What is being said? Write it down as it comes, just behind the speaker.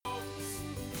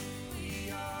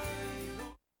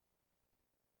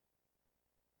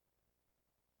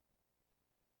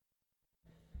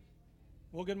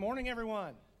Well, good morning,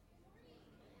 everyone.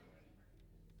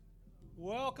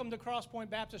 Welcome to Cross Point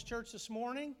Baptist Church this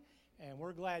morning, and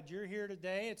we're glad you're here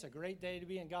today. It's a great day to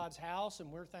be in God's house,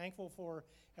 and we're thankful for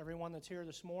everyone that's here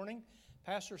this morning.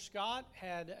 Pastor Scott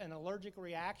had an allergic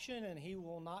reaction, and he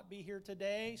will not be here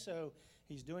today, so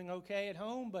he's doing okay at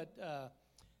home, but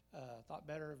thought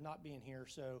better of not being here.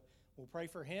 So we'll pray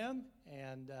for him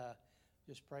and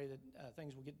just pray that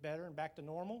things will get better and back to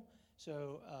normal.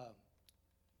 So,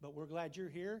 but we're glad you're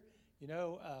here. You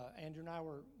know, Andrew and I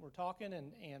were talking,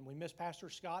 and we miss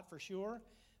Pastor Scott for sure,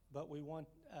 but we want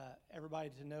everybody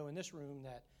to know in this room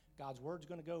that God's Word's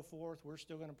going to go forth. We're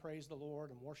still going to praise the Lord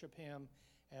and worship Him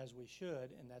as we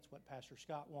should, and that's what Pastor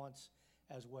Scott wants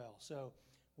as well. So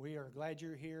we are glad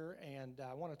you're here, and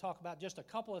I want to talk about just a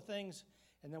couple of things,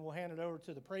 and then we'll hand it over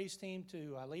to the praise team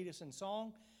to lead us in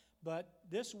song. But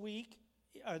this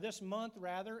month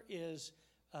is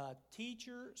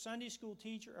Sunday School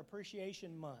Teacher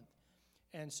Appreciation Month.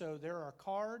 And so there are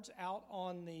cards out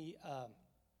on the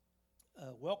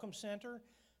Welcome Center.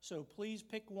 So please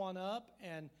pick one up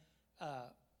and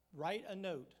write a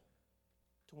note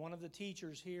to one of the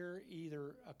teachers here,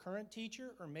 either a current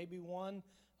teacher or maybe one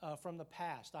from the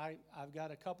past. I've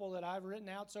got a couple that I've written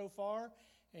out so far,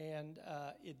 and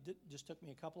it just took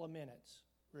me a couple of minutes,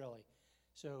 really.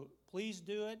 So please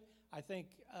do it. I think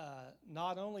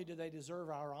not only do they deserve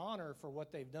our honor for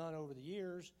what they've done over the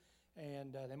years,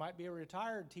 and they might be a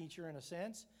retired teacher in a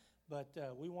sense, but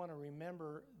we want to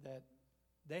remember that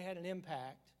they had an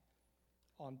impact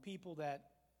on people that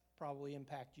probably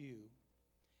impact you.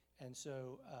 And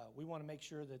so we want to make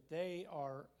sure that they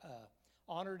are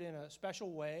honored in a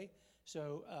special way.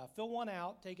 So fill one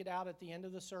out, take it out at the end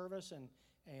of the service,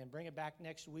 and bring it back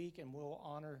next week, and we'll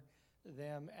honor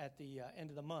them at the end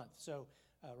of the month. So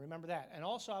remember that. And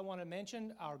also I want to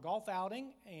mention our golf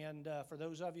outing, and for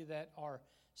those of you that are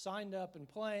signed up and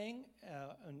playing,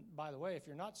 and by the way, if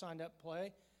you're not signed up to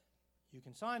play, you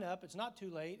can sign up. It's not too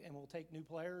late, and we'll take new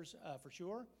players for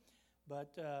sure.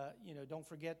 But don't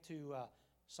forget to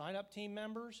sign up team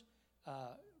members,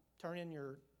 turn in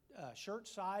your shirt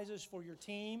sizes for your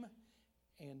team,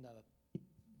 and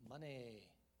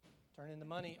turn in the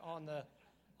money on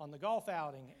the golf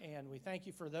outing. And we thank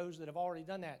you for those that have already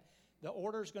done that. The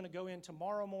order is going to go in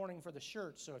tomorrow morning for the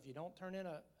shirts. So if you don't turn in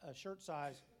a shirt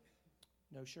size,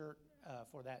 no shirt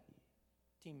for that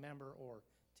team member or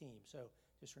team. So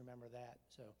just remember that.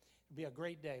 So it'll be a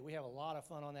great day. We have a lot of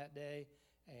fun on that day,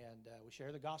 and we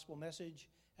share the gospel message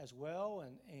as well.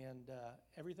 And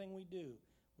everything we do,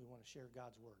 we want to share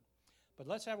God's word. But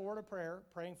let's have a word of prayer,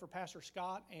 praying for Pastor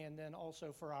Scott, and then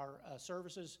also for our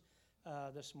services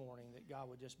this morning, that God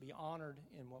would just be honored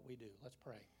in what we do. Let's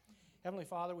pray. Heavenly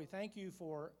Father, we thank you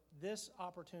for this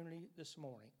opportunity this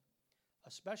morning,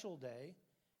 a special day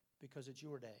because it's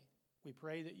your day. We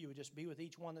pray that you would just be with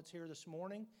each one that's here this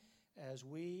morning as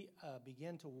we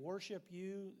begin to worship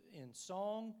you in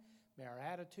song. May our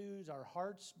attitudes, our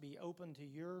hearts be open to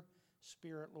your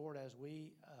Spirit, Lord, as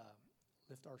we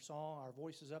lift our song, our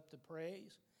voices up to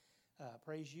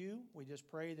praise you. We just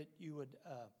pray that you would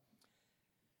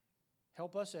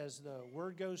help us as the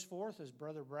word goes forth, as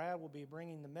Brother Brad will be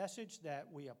bringing the message, that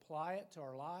we apply it to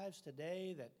our lives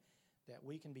today, that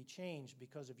we can be changed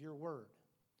because of your word.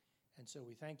 And so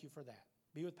we thank you for that.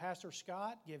 Be with Pastor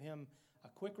Scott. Give him a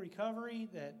quick recovery,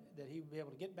 that he will be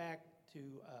able to get back to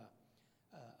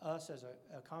us as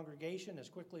a congregation as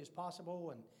quickly as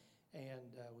possible.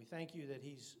 And we thank you that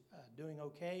he's doing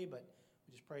okay, but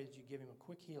we just pray that you give him a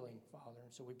quick healing, Father.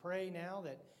 And so we pray now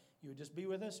that you would just be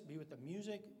with us, be with the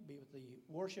music, be with the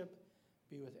worship,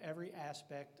 be with every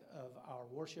aspect of our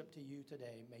worship to you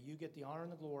today. May you get the honor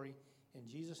and the glory. In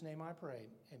Jesus' name I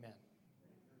pray. Amen.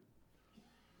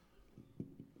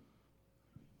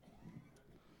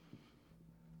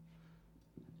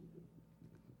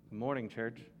 Good morning,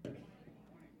 church.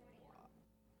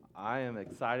 I am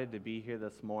excited to be here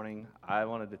this morning. I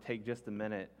wanted to take just a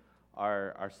minute.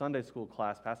 Our Sunday school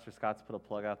class, Pastor Scott's put a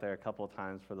plug out there a couple of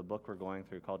times for the book we're going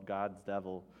through called God's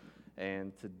Devil.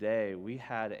 And today we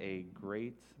had a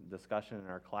great discussion in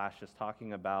our class just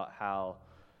talking about how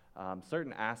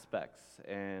certain aspects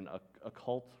in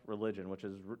occult religion, which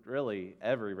is really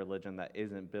every religion that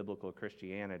isn't biblical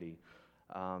Christianity,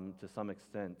 to some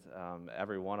extent,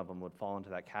 every one of them would fall into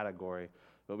that category.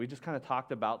 But we just kind of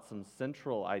talked about some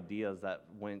central ideas that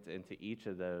went into each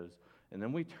of those. And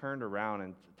then we turned around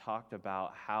and talked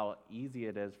about how easy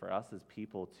it is for us as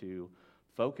people to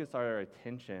focus our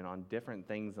attention on different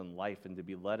things in life and to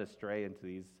be led astray into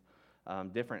these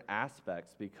different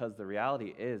aspects, because the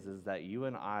reality is that you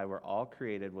and I were all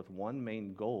created with one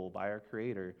main goal by our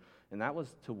Creator, and that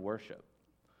was to worship.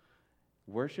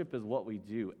 Worship is what we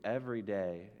do every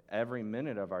day, every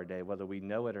minute of our day, whether we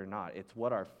know it or not. It's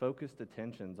what our focused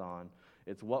attention's on.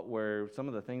 It's what some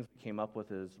of the things we came up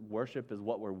with is worship is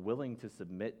what we're willing to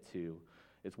submit to.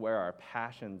 It's where our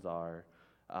passions are.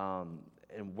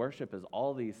 And worship is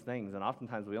all these things. And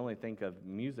oftentimes we only think of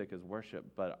music as worship,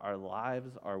 but our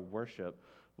lives are worship,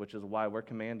 which is why we're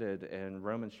commanded in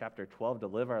Romans chapter 12 to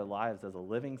live our lives as a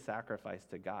living sacrifice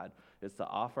to God. It's to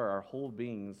offer our whole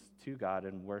beings to God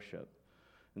in worship.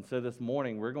 And so this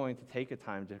morning, we're going to take a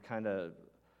time to kind of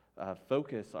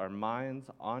focus our minds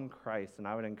on Christ. And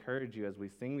I would encourage you as we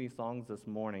sing these songs this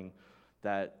morning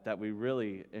that we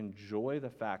really enjoy the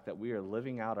fact that we are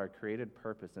living out our created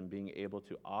purpose and being able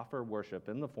to offer worship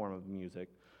in the form of music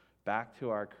back to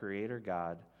our Creator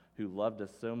God, who loved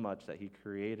us so much that he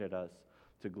created us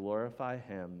to glorify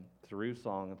him through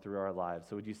song and through our lives.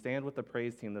 So would you stand with the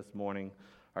praise team this morning?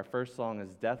 Our first song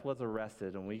is Death Was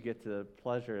Arrested, and we get the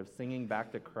pleasure of singing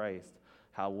back to Christ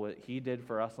how what he did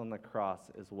for us on the cross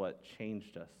is what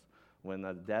changed us when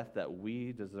the death that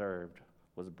we deserved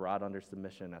was brought under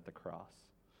submission at the cross.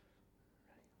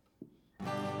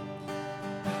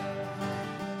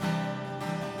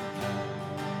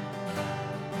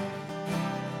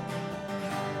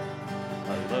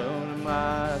 Alone in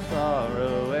my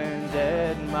sorrow and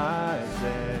dead in my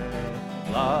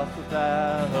sin, lost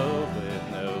without hope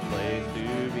with no place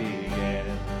to begin.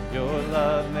 Your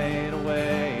love made a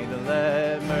way to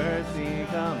let mercy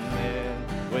come in.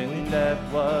 When death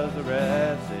was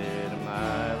arrested and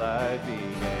my life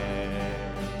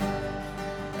began,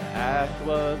 the act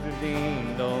was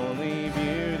redeemed, only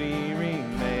beauty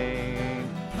remained.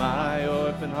 My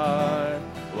orphan heart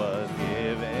was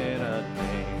given a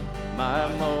name. My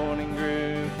mourning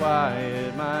grew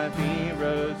quiet, my feet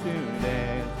rose to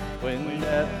dance. When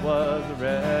death was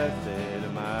arrested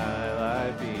and my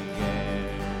life began.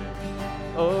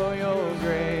 Oh, your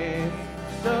grace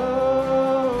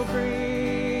so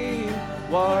free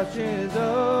washes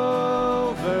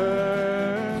over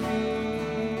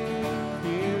me.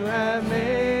 You have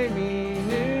made me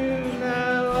new,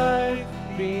 now life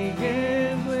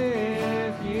begins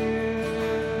with you.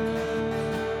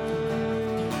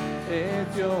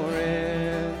 It's your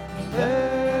endless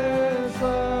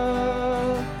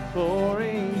love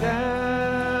pouring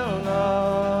down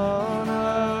on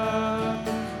us.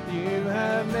 You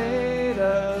have made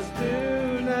us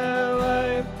new, now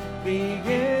life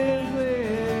begins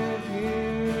with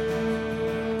you.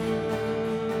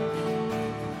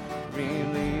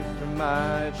 Released from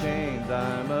my chains,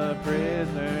 I'm a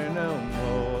prisoner no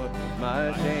more.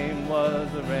 My shame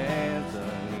was a ransom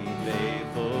he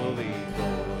faithfully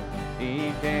bore.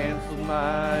 He canceled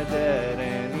my debt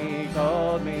and he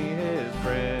called me his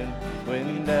friend.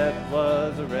 When death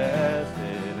was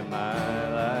arrested and my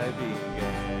life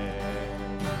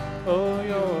began. Oh,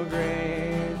 your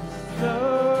grace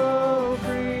so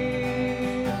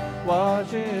free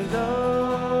washes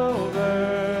over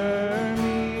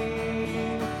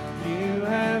me. You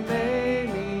have made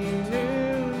me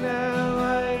new, now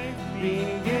life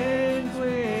begins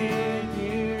with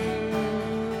you.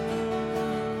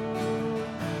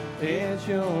 It's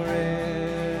your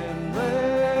endless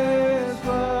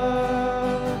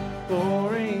love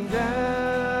pouring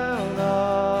down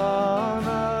on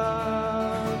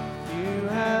us. You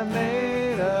have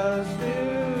made us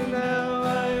new, now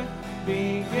life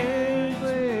begins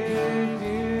with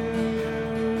you.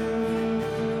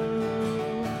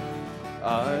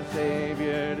 Our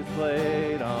Savior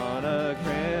displayed on a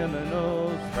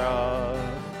criminal's cross.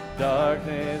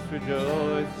 Darkness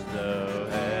rejoiced as though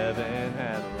heaven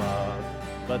had lost.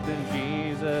 But then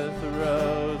Jesus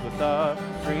arose with our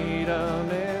freedom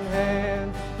in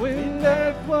hand. When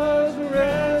death was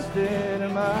arrested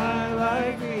and my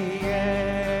life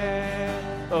began.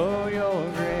 Oh, your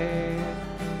grace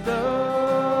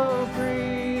so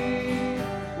free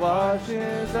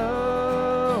washes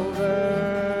over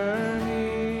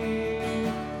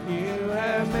me. You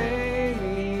have made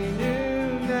me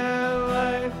new, now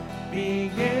life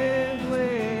begins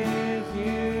with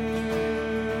you.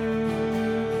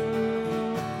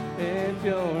 It's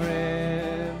your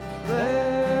endless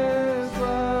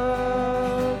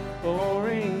love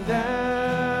pouring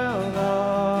down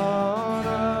on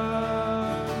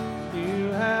us.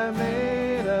 You have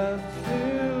made us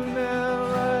new, now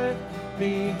life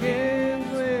begins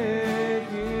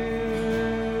with you.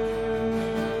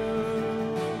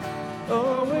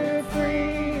 Oh, we're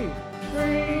free,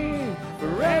 free,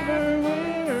 forever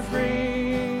we're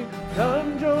free.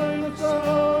 Come join the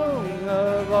song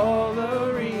of all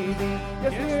the redeemed.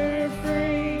 Yes, we're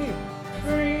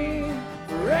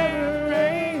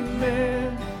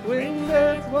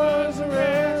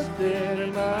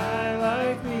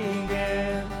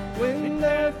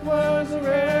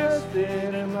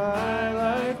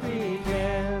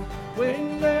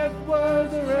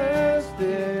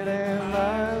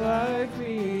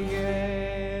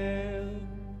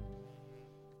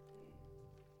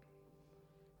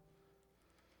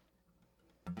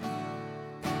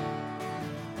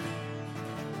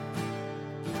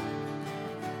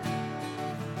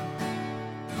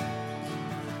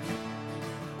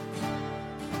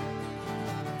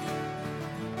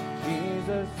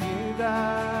Jesus, you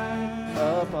died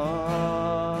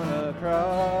upon a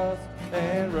cross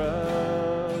and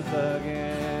rose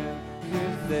again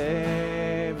to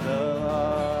save the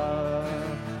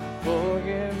lost.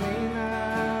 Forgive me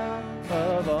now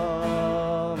of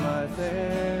all my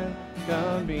sins.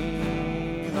 Come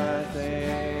be my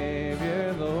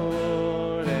Savior,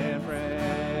 Lord and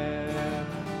friend.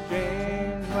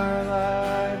 Change my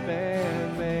life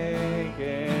and make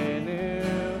it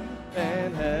new,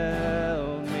 and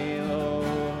help me,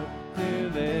 Lord, to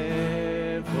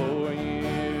live for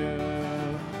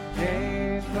you.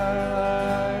 Change my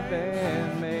life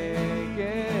and make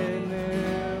it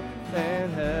new,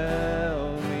 and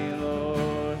help me,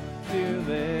 Lord, to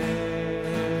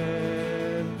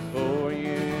live for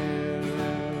you.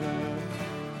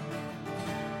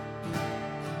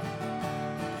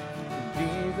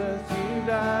 Jesus, you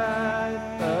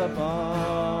died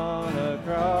upon a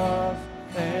cross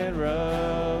and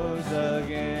rose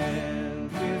again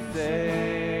to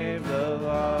save the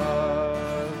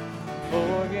lost.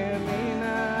 Forgive me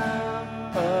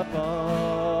now of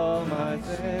all my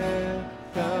sin.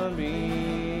 Come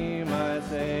be my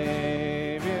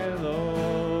Savior,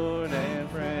 Lord and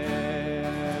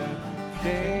friend.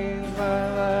 Change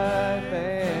my life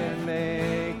and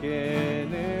make it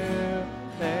new,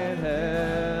 and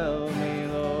help me,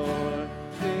 Lord,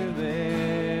 to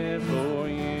live for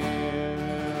you.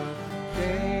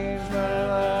 Change my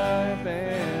life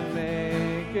and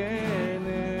make it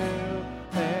new,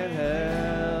 and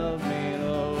help me,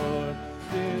 Lord,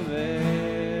 to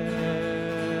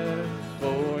live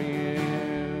for you.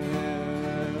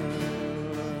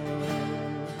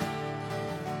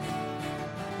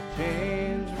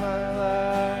 Change my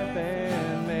life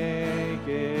and make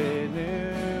it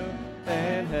new,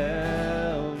 and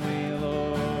help me,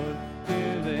 Lord,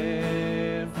 to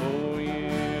live for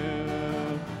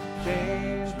you.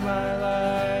 Change my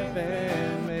life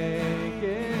and make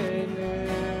it new,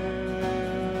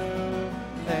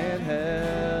 and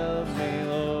help me,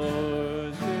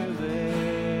 Lord, to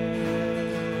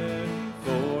live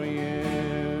for you.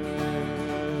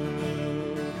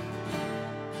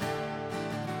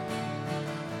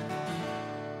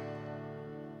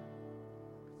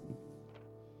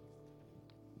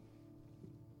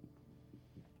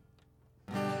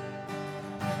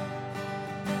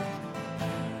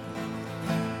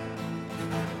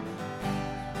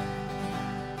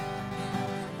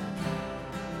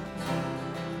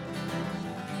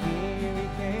 He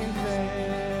became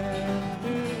sin,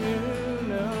 who knew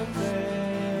no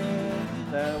sin,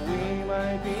 that we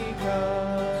might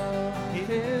become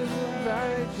His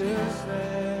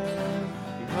righteousness.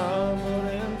 He humbled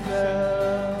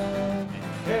Himself,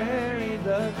 carried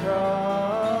the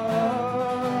cross.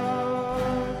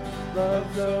 Love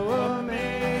so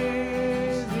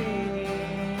amazing,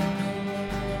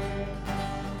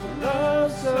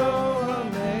 love so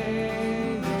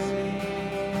amazing.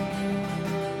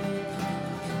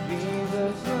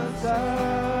 Jesus Messiah,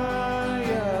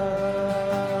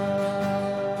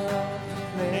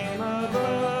 name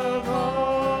above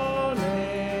all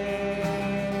names,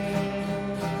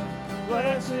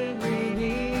 blessed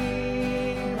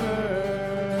Redeemer,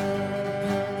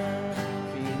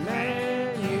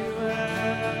 Emmanuel,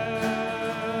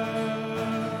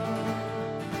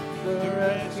 the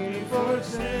rescue for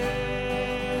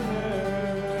sinners,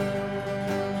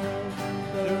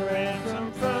 the ransom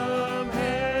from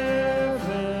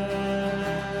heaven,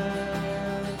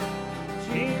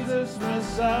 Jesus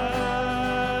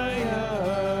Messiah,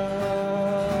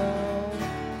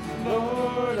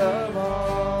 Lord of all.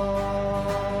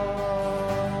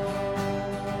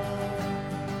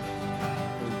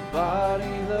 His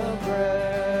body the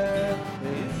bread,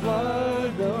 His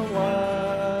blood the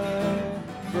wine,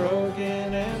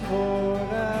 broken and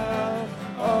poured out,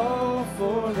 all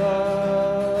for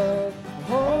love. The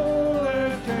whole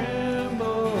earth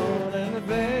trembled and the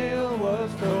veil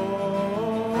was torn.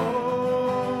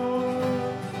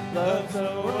 Love so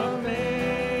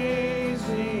amazing,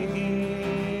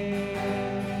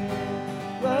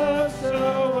 love so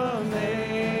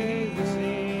amazing.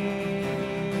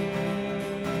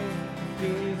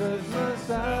 Jesus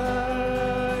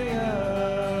Messiah,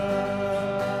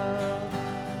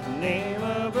 name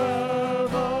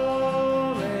above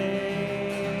all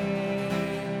names,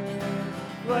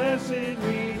 blessed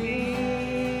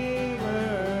Redeemer,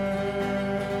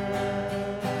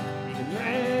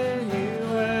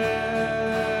 Emmanuel,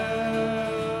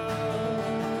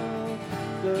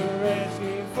 the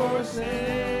rescue for sinners,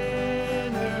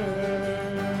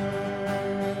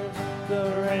 the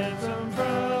ransom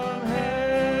from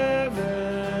heaven,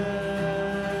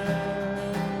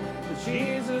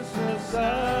 Jesus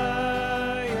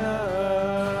Messiah.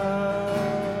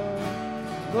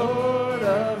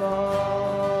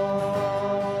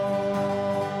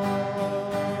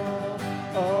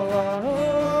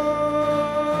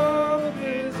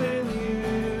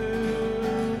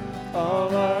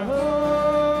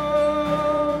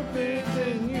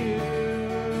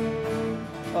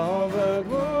 All the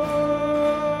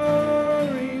glory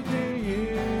to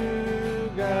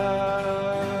you,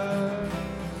 God,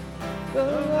 the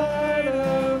light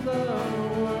of the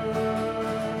world,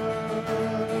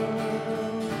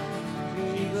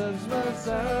 Jesus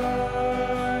Messiah,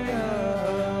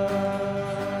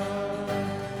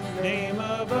 name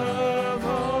above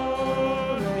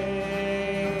all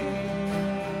names,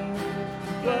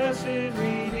 blessed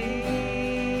Redeemer,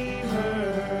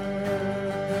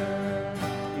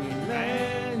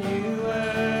 Emmanuel,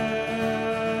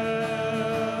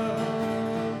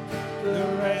 the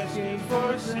rescue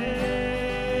for sinners,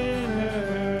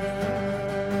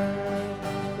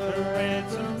 the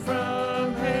ransom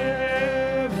from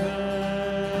heaven,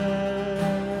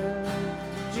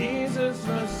 Jesus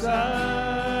Messiah,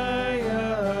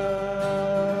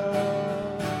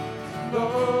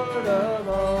 Lord of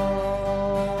all.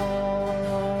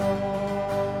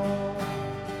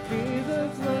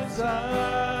 Jesus Messiah,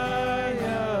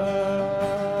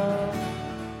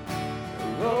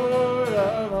 Lord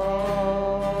of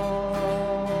all.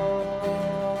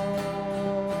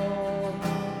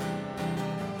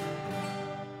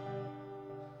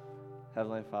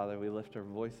 Heavenly Father, we lift our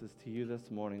voices to you this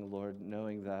morning, Lord,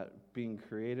 knowing that being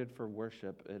created for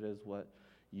worship, it is what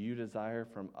you desire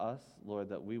from us, Lord,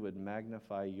 that we would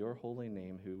magnify your holy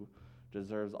name, who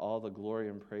deserves all the glory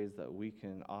and praise that we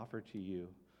can offer to you.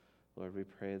 Lord, we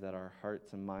pray that our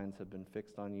hearts and minds have been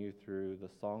fixed on you through the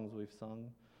songs we've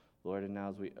sung. Lord, and now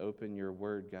as we open your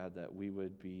word, God, that we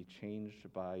would be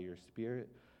changed by your Spirit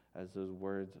as those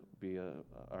words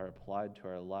are applied to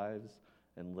our lives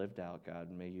and lived out, God.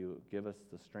 May you give us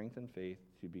the strength and faith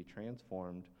to be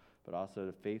transformed, but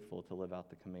also faithful to live out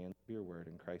the commands of your word.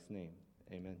 In Christ's name,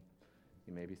 amen.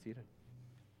 You may be seated.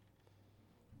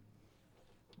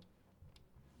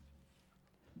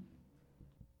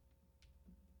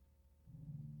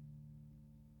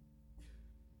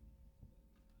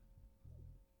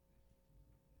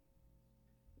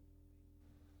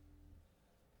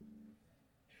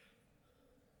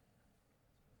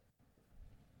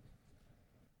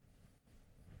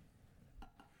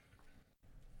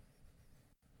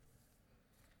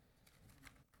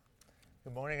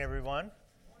 Good morning, everyone.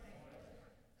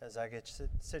 As I get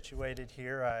situated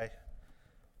here, I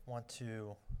want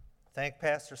to thank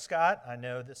Pastor Scott. I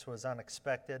know this was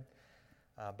unexpected,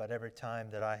 but every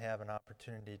time that I have an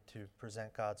opportunity to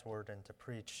present God's Word and to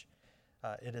preach,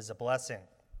 it is a blessing.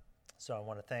 So I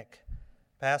want to thank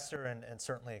Pastor and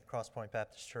certainly Crosspoint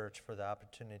Baptist Church for the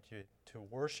opportunity to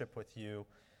worship with you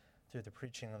through the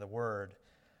preaching of the Word.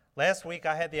 Last week,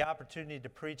 I had the opportunity to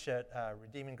preach at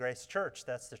Redeeming Grace Church.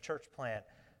 That's the church plant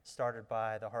started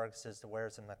by the Hargises, the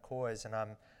Wares, and the McCoys, and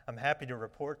I'm happy to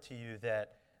report to you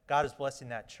that God is blessing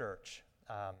that church.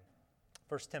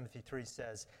 1 Timothy 3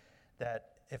 says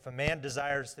that if a man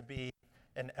desires to be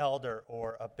an elder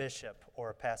or a bishop or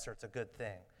a pastor, it's a good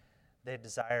thing. They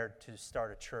desired to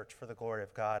start a church for the glory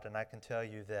of God, and I can tell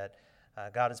you that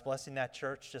God is blessing that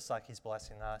church just like he's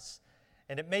blessing us.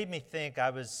 And it made me think,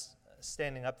 I was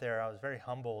standing up there, I was very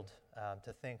humbled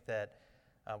to think that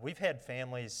we've had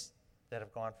families that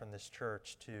have gone from this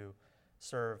church to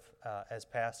serve as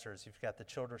pastors. You've got the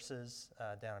Childresses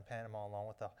down in Panama, along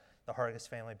with the Hargis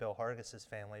family, Bill Hargis's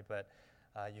family, but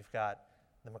you've got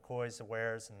the McCoys, the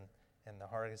Wares, and the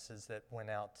Hargises that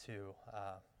went out to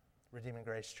Redeeming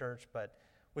Grace Church. But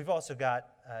we've also got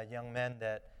young men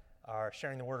that are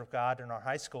sharing the Word of God in our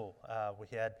high school. We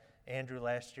had Andrew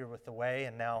last year with The Way,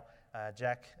 and now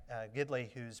Jack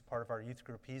Gidley, who's part of our youth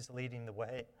group, he's leading The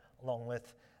Way along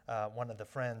with one of the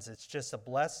friends. It's just a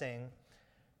blessing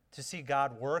to see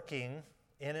God working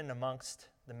in and amongst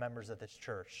the members of this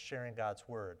church, sharing God's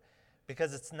Word,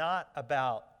 because it's not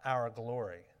about our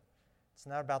glory. It's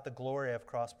not about the glory of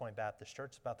Crosspoint Baptist Church.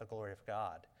 It's about the glory of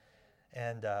God.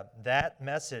 And that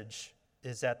message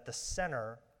is at the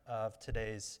center of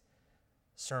today's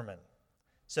sermon.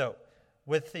 So,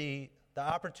 with the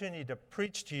opportunity to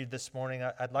preach to you this morning,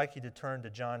 I'd like you to turn to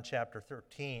John chapter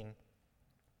 13.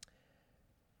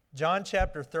 John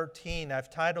chapter 13,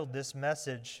 I've titled this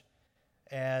message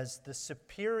as The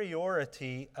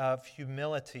Superiority of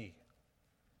Humility.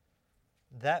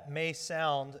 That may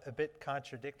sound a bit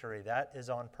contradictory. That is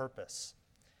on purpose.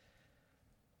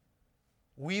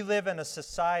 We live in a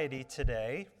society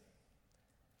today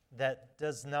that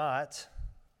does not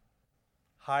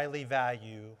highly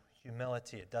value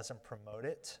humility. It doesn't promote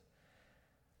it.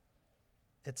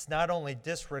 It's not only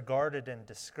disregarded and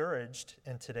discouraged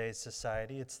in today's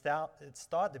society, it's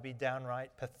thought to be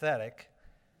downright pathetic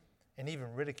and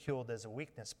even ridiculed as a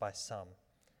weakness by some.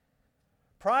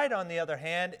 Pride, on the other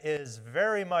hand, is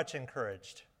very much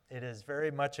encouraged. It is very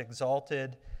much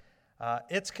exalted.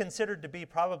 It's considered to be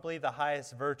probably the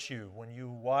highest virtue. When you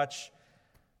watch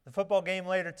the football game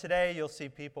later today, you'll see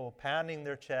people pounding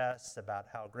their chests about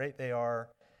how great they are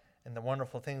and the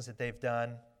wonderful things that they've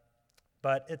done.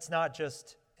 But it's not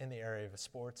just in the area of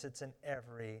sports. It's in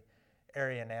every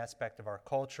area and aspect of our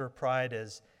culture. Pride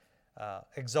is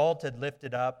exalted,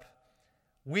 lifted up.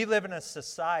 We live in a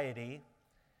society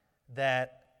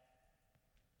that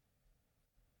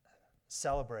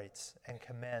celebrates and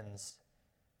commends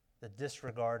the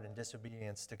disregard and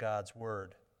disobedience to God's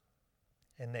word.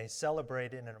 And they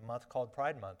celebrate it in a month called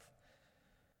Pride Month.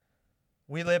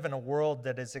 We live in a world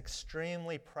that is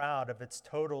extremely proud of its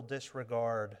total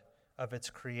disregard of its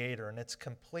Creator, and it's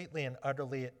completely and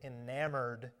utterly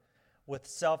enamored with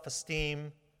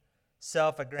self-esteem,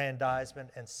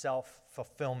 self-aggrandizement, and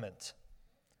self-fulfillment.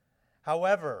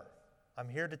 However, I'm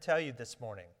here to tell you this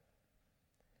morning,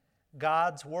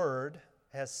 God's Word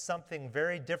has something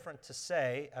very different to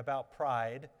say about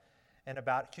pride and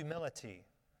about humility.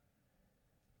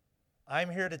 I'm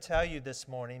here to tell you this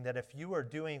morning that if you are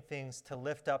doing things to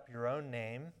lift up your own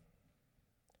name,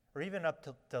 or even up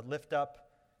to lift up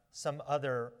some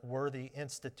other worthy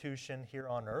institution here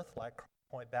on earth, like Cross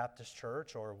Point Baptist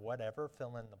Church or whatever,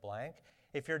 fill in the blank,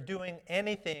 if you're doing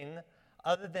anything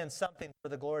other than something for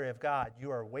the glory of God, you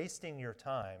are wasting your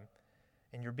time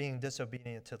and you're being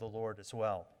disobedient to the Lord as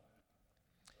well.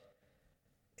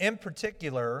 In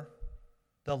particular,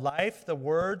 the life, the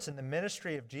words, and the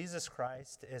ministry of Jesus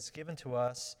Christ is given to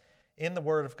us in the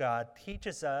Word of God,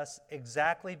 teaches us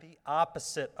exactly the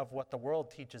opposite of what the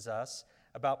world teaches us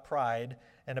about pride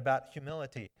and about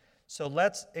humility. So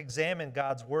let's examine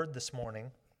God's Word this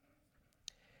morning.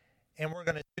 And we're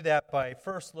going to do that by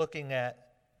first looking at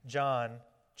John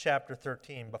chapter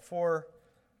 13. Before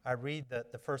I read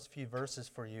the first few verses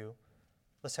for you,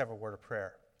 let's have a word of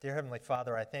prayer. Dear Heavenly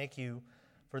Father, I thank you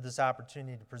for this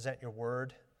opportunity to present your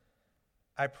word.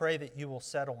 I pray that you will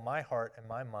settle my heart and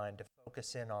my mind to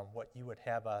focus in on what you would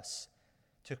have us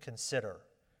to consider.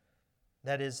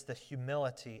 That is the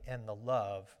humility and the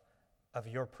love of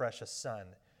your precious Son,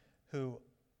 who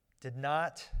did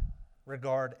not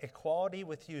regard equality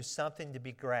with you something to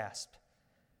be grasped,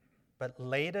 but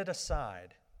laid it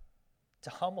aside to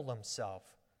humble himself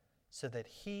so that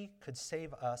he could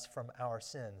save us from our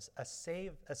sins, a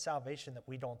salvation that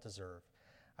we don't deserve.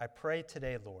 I pray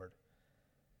today, Lord,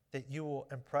 that you will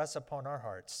impress upon our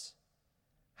hearts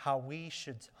how we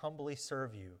should humbly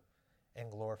serve you and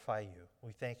glorify you.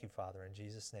 We thank you, Father, in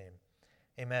Jesus' name.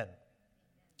 Amen.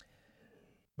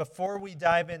 Before we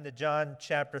dive into John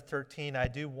chapter 13, I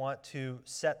do want to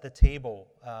set the table.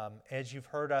 As you've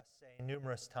heard us say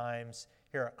numerous times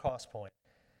here at Cross Point,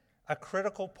 a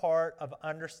critical part of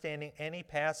understanding any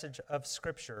passage of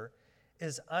Scripture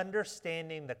is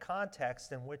understanding the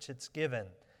context in which it's given.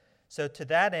 So to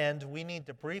that end, we need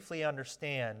to briefly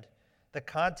understand the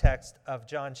context of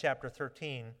John chapter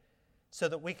 13 so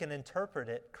that we can interpret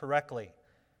it correctly.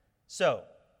 So,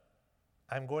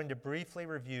 I'm going to briefly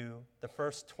review the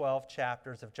first 12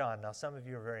 chapters of John. Now, some of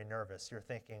you are very nervous. You're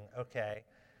thinking, okay,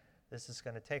 this is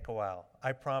going to take a while.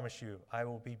 I promise you, I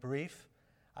will be brief,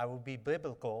 I will be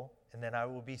biblical, and then I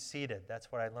will be seated. That's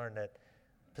what I learned at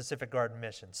Pacific Garden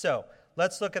Mission. So,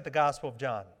 let's look at the Gospel of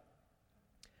John.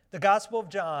 The Gospel of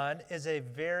John is a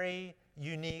very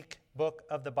unique book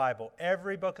of the Bible.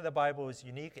 Every book of the Bible is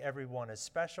unique. Every one is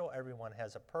special. Every one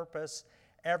has a purpose.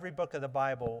 Every book of the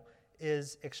Bible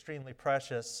is extremely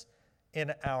precious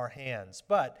in our hands.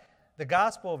 But the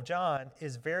Gospel of John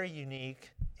is very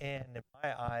unique and, in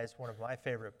my eyes, one of my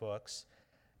favorite books.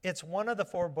 It's one of the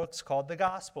 4 books called the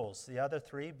Gospels, the other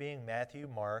 3 being Matthew,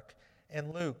 Mark,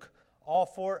 and Luke. All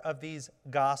 4 of these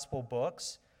Gospel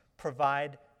books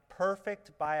provide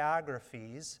perfect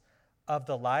biographies of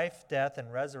the life, death,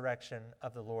 and resurrection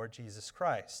of the Lord Jesus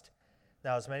Christ.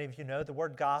 Now, as many of you know, the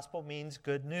word gospel means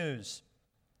good news.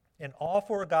 And all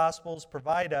 4 Gospels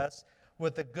provide us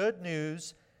with the good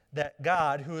news that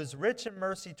God, who is rich in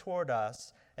mercy toward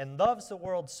us and loves the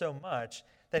world so much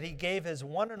that he gave his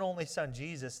one and only Son,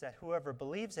 Jesus, that whoever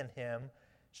believes in him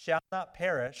shall not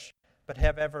perish but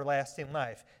have everlasting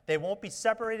life. They won't be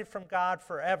separated from God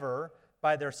forever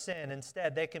by their sin.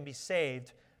 Instead, they can be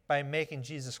saved by making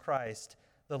Jesus Christ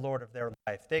the Lord of their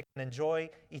life. They can enjoy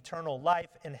eternal life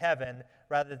in heaven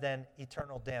rather than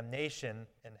eternal damnation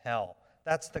in hell.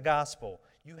 That's the gospel.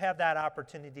 You have that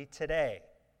opportunity today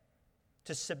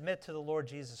to submit to the Lord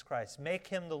Jesus Christ. Make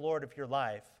him the Lord of your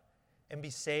life and be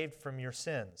saved from your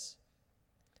sins.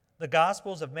 The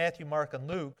Gospels of Matthew, Mark, and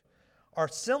Luke are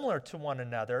similar to one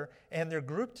another, and they're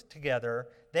grouped together.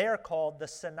 They are called the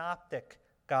Synoptic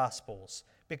Gospels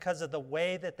because of the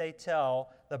way that they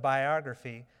tell the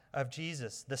biography of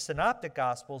Jesus. The Synoptic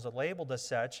Gospels are labeled as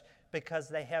such because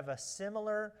they have a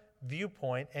similar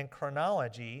viewpoint and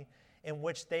chronology in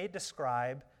which they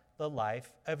describe the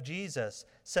life of Jesus.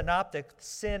 Synoptic,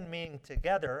 syn meaning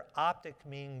together, optic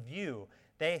meaning view.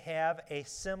 They have a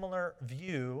similar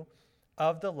view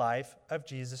of the life of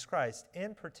Jesus Christ.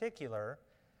 In particular,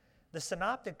 the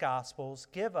Synoptic Gospels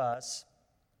give us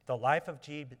the life of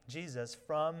Jesus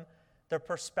from the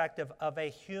perspective of a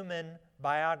human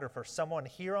biographer, someone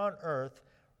here on earth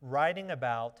writing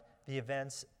about the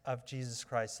events of Jesus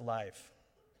Christ's life.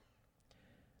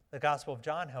 The Gospel of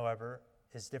John, however,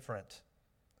 is different.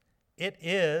 It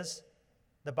is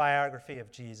the biography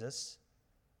of Jesus,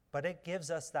 but it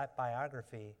gives us that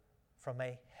biography from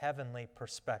a heavenly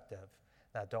perspective.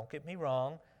 Now, don't get me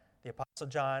wrong, the Apostle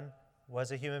John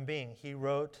was a human being. He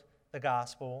wrote the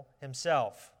gospel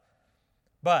himself.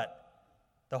 But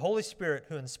the Holy Spirit,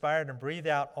 who inspired and breathed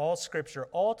out all Scripture,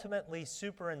 ultimately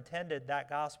superintended that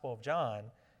Gospel of John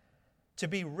to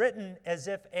be written as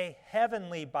if a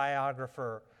heavenly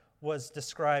biographer was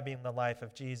describing the life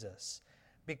of Jesus.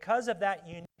 Because of that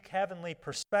unique heavenly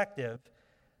perspective,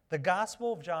 the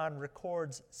Gospel of John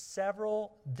records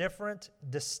several different,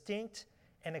 distinct,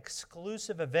 and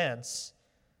exclusive events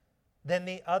than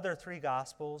the other three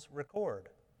Gospels record.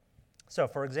 So,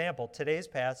 for example, today's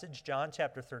passage, John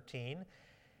chapter 13,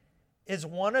 is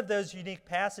one of those unique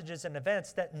passages and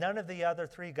events that none of the other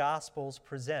three Gospels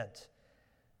present.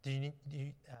 The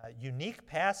unique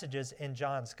passages in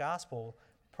John's Gospel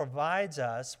provides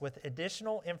us with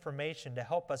additional information to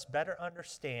help us better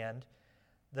understand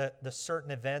the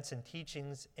certain events and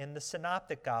teachings in the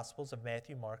Synoptic Gospels of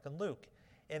Matthew, Mark, and Luke.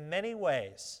 In many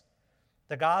ways,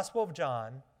 the Gospel of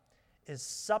John is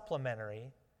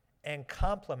supplementary and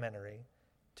complementary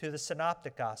to the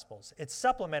Synoptic Gospels. It's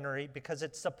supplementary because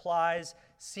it supplies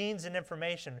scenes and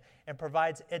information and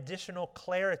provides additional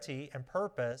clarity and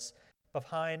purpose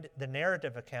behind the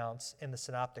narrative accounts in the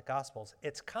Synoptic Gospels.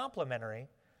 It's complementary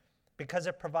because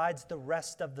it provides the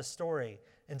rest of the story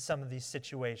in some of these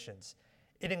situations.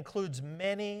 It includes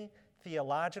many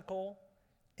theological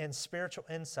and spiritual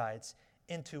insights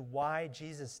into why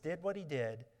Jesus did what he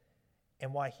did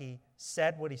and why he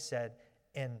said what he said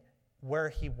and where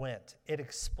he went. It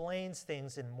explains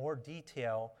things in more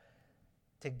detail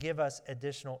to give us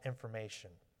additional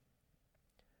information.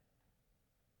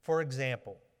 For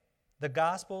example, the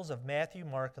Gospels of Matthew,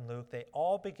 Mark, and Luke, they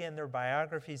all begin their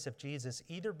biographies of Jesus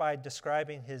either by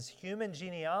describing his human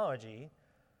genealogy,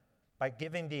 by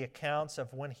giving the accounts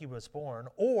of when he was born,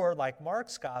 or, like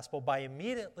Mark's Gospel, by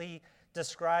immediately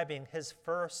describing his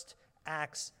first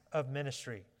acts of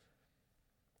ministry.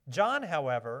 John,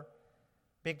 however,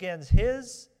 begins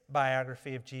his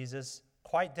biography of Jesus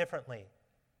quite differently.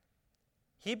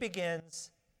 He begins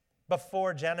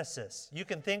before Genesis. You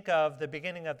can think of the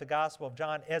beginning of the Gospel of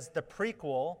John as the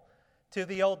prequel to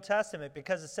the Old Testament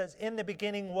because it says, "In the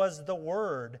beginning was the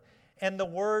Word, and the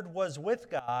Word was with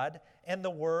God, and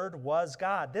the Word was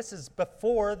God." This is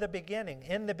before the beginning.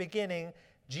 In the beginning,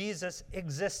 Jesus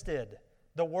existed.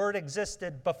 The Word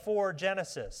existed before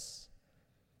Genesis.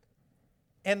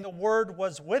 And the Word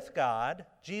was with God,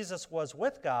 Jesus was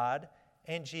with God,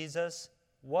 and Jesus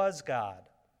was God.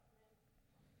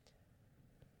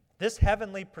 This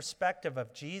heavenly perspective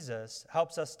of Jesus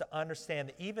helps us to understand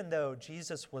that even though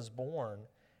Jesus was born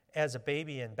as a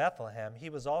baby in Bethlehem,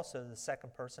 he was also the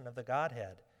second person of the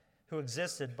Godhead who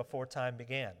existed before time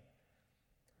began.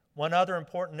 One other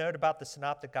important note about the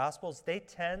Synoptic Gospels, they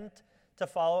tend to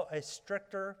follow a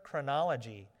stricter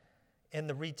chronology in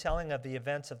the retelling of the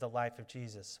events of the life of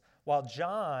Jesus, while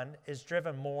John is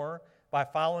driven more by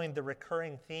following the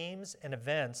recurring themes and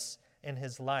events in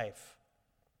his life.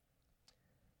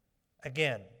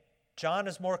 Again, John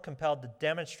is more compelled to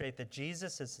demonstrate that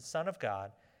Jesus is the Son of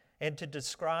God and to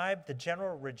describe the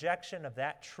general rejection of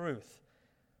that truth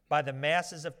by the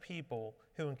masses of people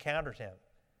who encountered him,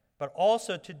 but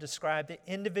also to describe the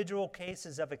individual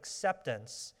cases of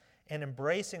acceptance and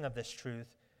embracing of this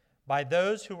truth by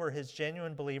those who were his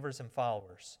genuine believers and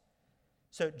followers.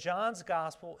 So John's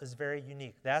gospel is very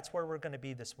unique. That's where we're going to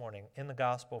be this morning, in the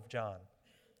Gospel of John.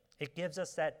 It gives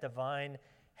us that divine,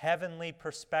 heavenly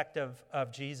perspective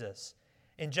of Jesus.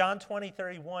 In John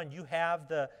 20:31, you have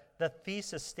the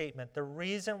thesis statement, the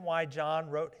reason why John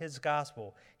wrote his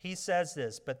gospel. He says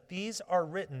this, "But these are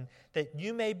written that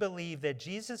you may believe that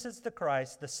Jesus is the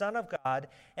Christ, the Son of God,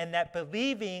 and that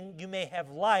believing you may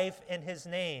have life in his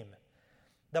name."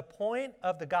 The point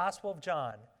of the Gospel of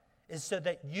John is so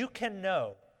that you can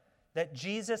know that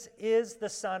Jesus is the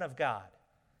Son of God.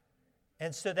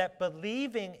 And so that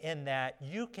believing in that,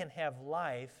 you can have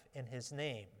life in his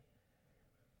name.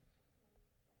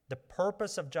 The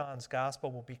purpose of John's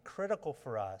gospel will be critical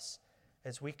for us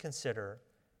as we consider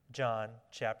John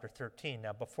chapter 13.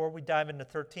 Now, before we dive into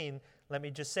 13, let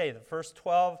me just say the first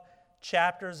 12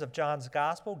 chapters of John's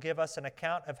gospel give us an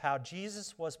account of how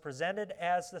Jesus was presented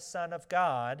as the Son of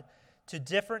God to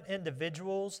different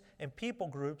individuals and people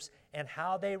groups and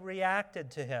how they reacted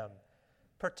to him,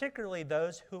 particularly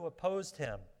those who opposed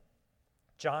him.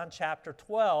 John chapter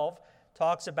 12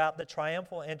 talks about the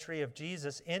triumphal entry of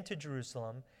Jesus into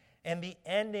Jerusalem and the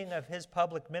ending of his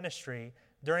public ministry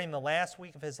during the last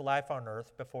week of his life on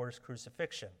earth before his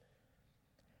crucifixion.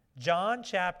 John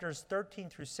chapters 13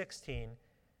 through 16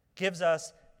 gives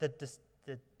us the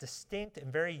distinct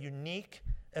and very unique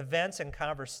events and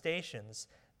conversations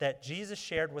that Jesus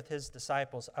shared with his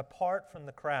disciples apart from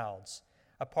the crowds,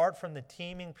 apart from the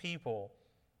teeming people,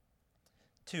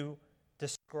 to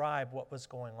describe what was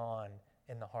going on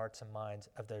in the hearts and minds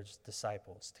of those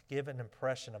disciples, to give an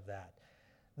impression of that.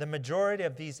 The majority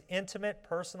of these intimate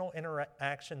personal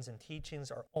interactions and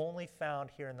teachings are only found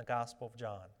here in the Gospel of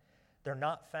John. They're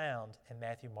not found in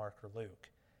Matthew, Mark, or Luke.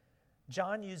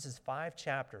 John uses 5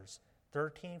 chapters,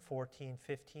 13, 14,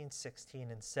 15, 16,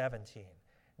 and 17,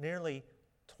 nearly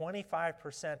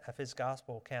 25% of his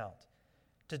gospel account,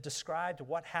 to describe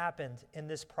what happened in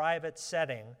this private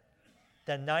setting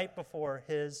the night before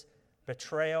his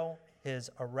betrayal, his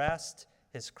arrest,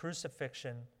 his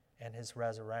crucifixion, and his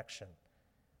resurrection.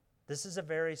 This is a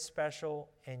very special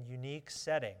and unique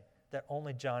setting that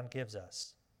only John gives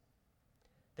us.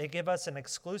 They give us an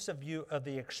exclusive view of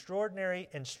the extraordinary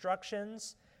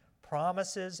instructions,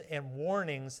 promises, and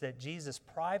warnings that Jesus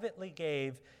privately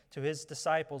gave to his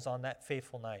disciples on that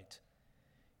fateful night.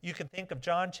 You can think of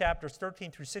John chapters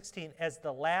 13 through 16 as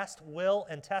the last will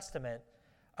and testament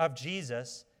of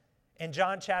Jesus, and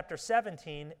John chapter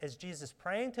 17 as Jesus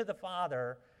praying to the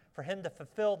Father for him to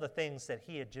fulfill the things that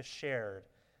he had just shared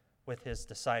with his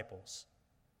disciples.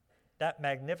 That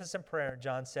magnificent prayer in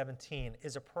John 17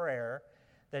 is a prayer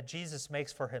that Jesus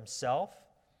makes for himself,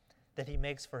 that he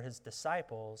makes for his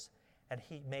disciples, and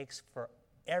he makes for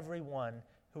everyone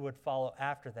who would follow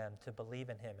after them to believe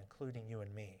in him, including you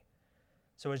and me.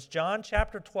 So as John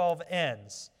chapter 12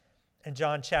 ends and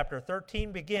John chapter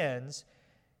 13 begins,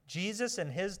 Jesus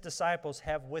and his disciples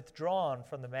have withdrawn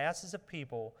from the masses of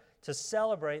people to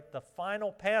celebrate the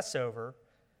final Passover,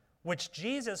 which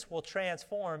Jesus will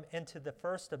transform into the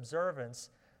first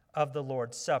observance of the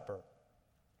Lord's Supper.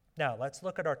 Now, let's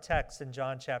look at our text in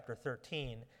John chapter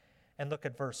 13 and look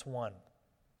at verse 1.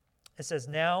 It says,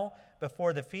 "Now,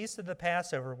 before the feast of the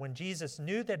Passover, when Jesus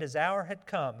knew that his hour had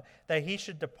come, that he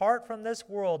should depart from this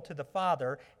world to the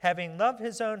Father, having loved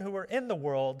his own who were in the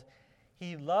world,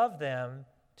 he loved them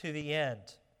to the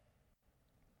end."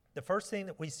 The first thing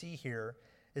that we see here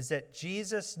is that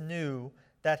Jesus knew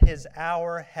that his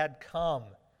hour had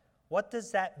come. What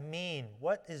does that mean?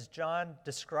 What is John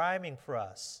describing for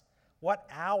us? What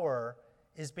hour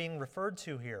is being referred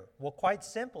to here? Well, quite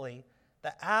simply,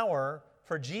 the hour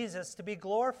for Jesus to be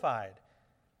glorified.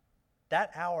 That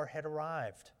hour had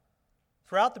arrived.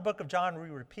 Throughout the book of John,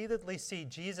 we repeatedly see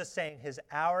Jesus saying his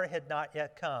hour had not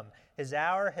yet come. His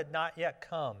hour had not yet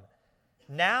come.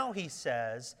 Now he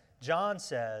says, John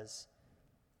says,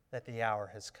 that the hour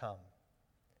has come.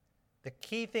 The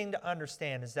key thing to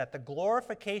understand is that the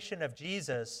glorification of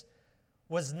Jesus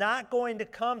was not going to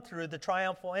come through the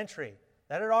triumphal entry.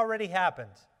 That had already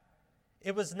happened.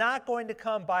 It was not going to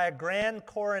come by a grand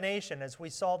coronation, as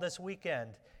we saw this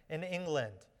weekend in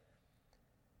England.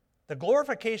 The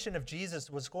glorification of Jesus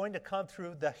was going to come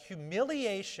through the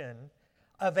humiliation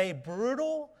of a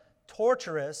brutal,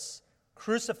 torturous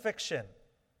crucifixion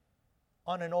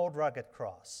on an old rugged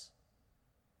cross.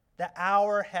 The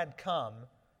hour had come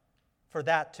for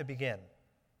that to begin.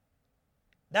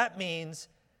 That means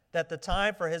that the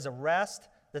time for his arrest,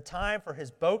 the time for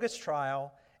his bogus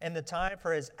trial, and the time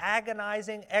for his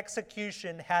agonizing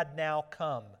execution had now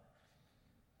come.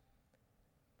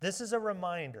 This is a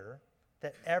reminder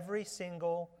that every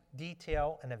single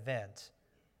detail and event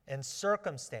and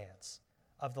circumstance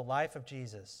of the life of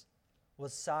Jesus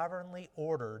was sovereignly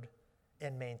ordered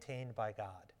and maintained by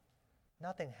God.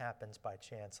 Nothing happens by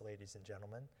chance, ladies and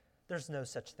gentlemen. There's no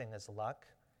such thing as luck.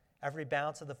 Every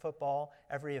bounce of the football,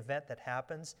 every event that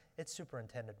happens, it's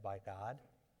superintended by God.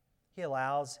 He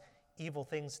allows evil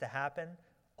things to happen,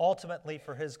 ultimately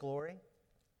for his glory.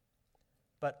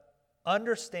 But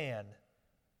understand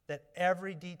that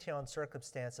every detail and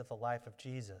circumstance of the life of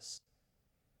Jesus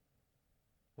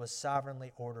was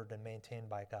sovereignly ordered and maintained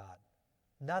by God.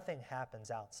 Nothing happens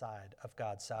outside of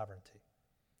God's sovereignty.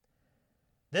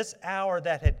 This hour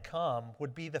that had come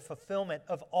would be the fulfillment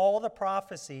of all the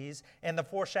prophecies and the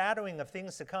foreshadowing of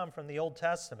things to come from the Old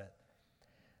Testament.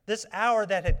 This hour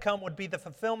that had come would be the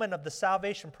fulfillment of the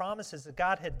salvation promises that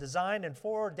God had designed and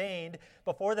foreordained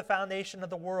before the foundation of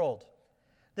the world.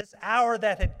 This hour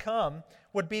that had come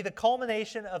would be the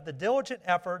culmination of the diligent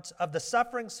efforts of the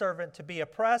suffering servant to be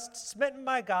oppressed, smitten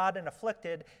by God, and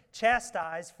afflicted,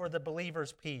 chastised for the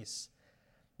believer's peace.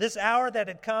 This hour that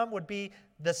had come would be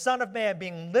the Son of Man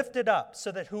being lifted up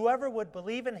so that whoever would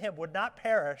believe in him would not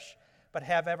perish but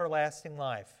have everlasting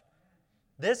life.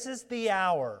 This is the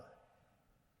hour.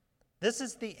 This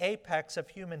is the apex of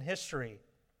human history.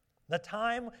 The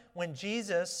time when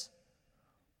Jesus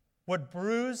would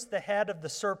bruise the head of the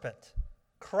serpent,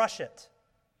 crush it,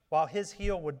 while his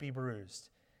heel would be bruised.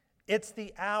 It's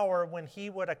the hour when he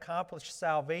would accomplish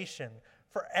salvation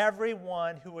for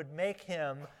everyone who would make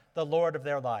him the Lord of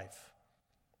their life.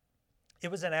 It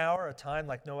was an hour, a time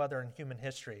like no other in human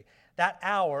history. That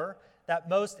hour, that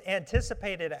most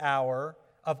anticipated hour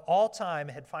of all time,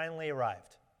 had finally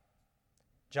arrived.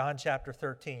 John chapter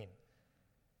 13.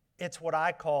 It's what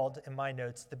I called in my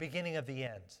notes the beginning of the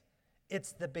end.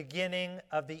 It's the beginning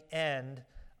of the end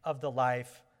of the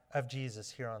life of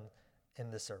Jesus here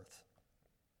in this earth.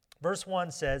 Verse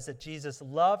 1 says that Jesus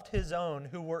loved his own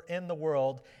who were in the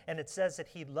world, and it says that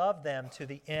he loved them to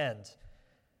the end.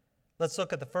 Let's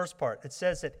look at the first part. It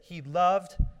says that he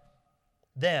loved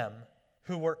them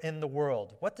who were in the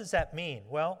world. What does that mean?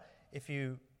 Well, if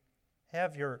you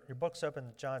have your books open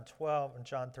to John 12 and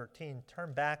John 13,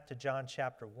 turn back to John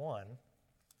chapter 1.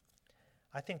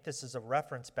 I think this is a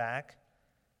reference back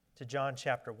to John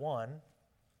chapter 1.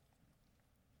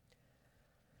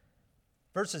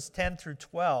 Verses 10 through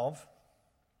 12,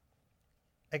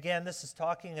 again, this is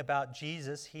talking about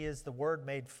Jesus. He is the Word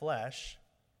made flesh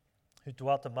who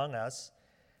dwelt among us.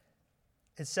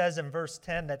 It says in verse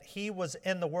 10 that he was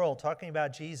in the world, talking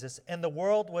about Jesus, and the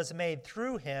world was made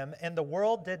through him, and the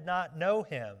world did not know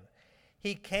him.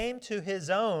 He came to his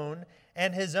own,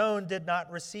 and his own did not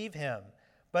receive him.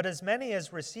 But as many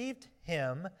as received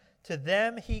him, to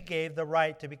them he gave the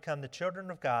right to become the children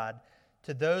of God,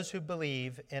 to those who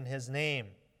believe in his name.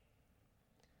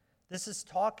 This is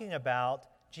talking about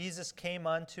Jesus came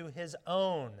unto his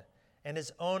own, and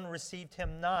his own received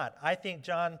him not. I think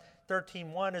John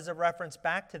 13:1 is a reference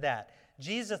back to that.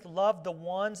 Jesus loved the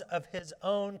ones of his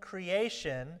own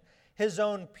creation, his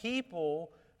own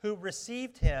people who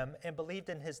received him and believed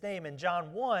in his name. In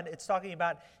John 1, it's talking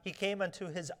about he came unto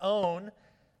his own,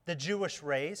 the Jewish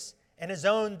race, and his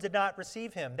own did not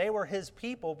receive him. They were his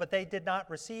people, but they did not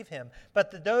receive him.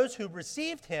 But to those who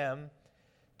received him,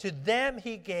 to them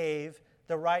he gave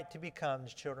the right to become the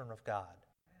children of God.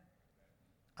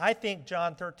 I think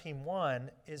John 13:1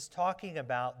 is talking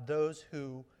about those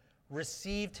who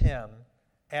received him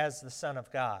as the Son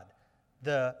of God,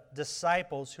 the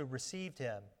disciples who received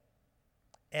him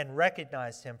and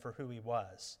recognized him for who he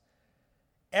was.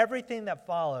 Everything that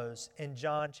follows in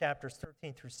John chapters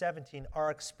 13 through 17 are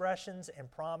expressions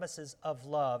and promises of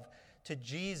love to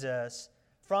Jesus,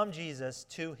 from Jesus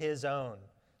to his own,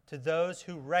 to those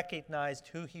who recognized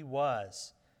who he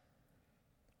was.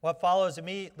 What follows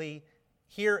immediately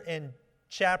here in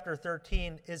chapter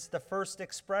 13 is the first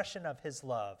expression of his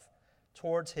love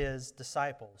towards his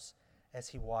disciples as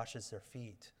he washes their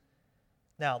feet.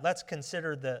 Now, let's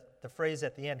consider the phrase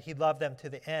at the end, he loved them to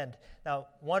the end. Now,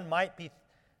 one might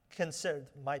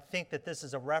think that this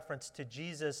is a reference to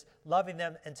Jesus loving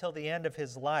them until the end of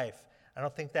his life. I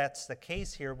don't think that's the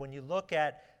case here. When you look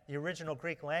at the original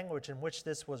Greek language in which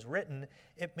this was written,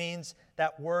 it means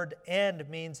that word end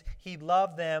means he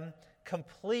loved them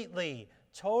completely,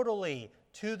 totally,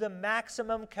 to the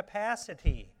maximum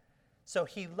capacity. So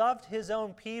he loved his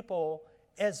own people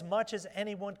as much as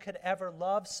anyone could ever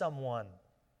love someone.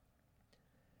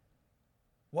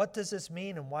 What does this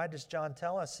mean, and why does John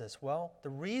tell us this? Well, the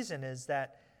reason is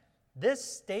that this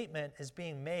statement is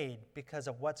being made because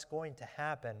of what's going to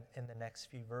happen in the next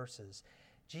few verses.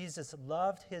 Jesus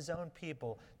loved his own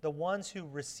people, the ones who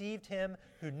received him,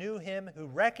 who knew him, who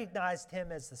recognized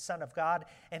him as the Son of God,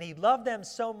 and he loved them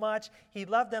so much, he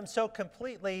loved them so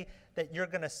completely that you're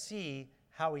going to see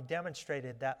how he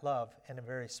demonstrated that love in a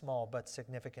very small but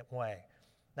significant way.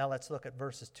 Now let's look at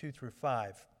verses 2 through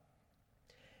 5.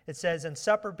 It says, and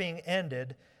supper being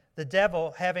ended, the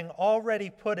devil, having already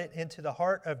put it into the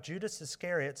heart of Judas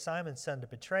Iscariot, Simon's son, to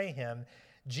betray him,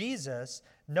 Jesus,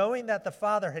 knowing that the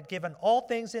Father had given all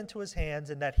things into his hands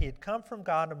and that he had come from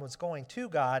God and was going to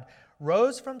God,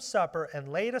 rose from supper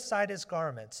and laid aside his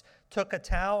garments, took a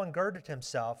towel and girded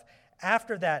himself.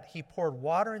 After that, he poured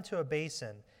water into a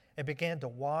basin and began to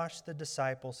wash the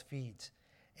disciples' feet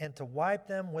and to wipe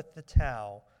them with the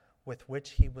towel with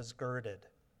which he was girded.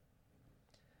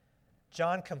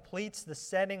 John completes the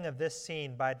setting of this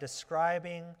scene by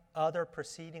describing other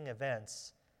preceding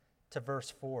events to verse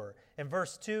 4. In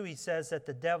verse 2, he says that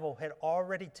the devil had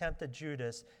already tempted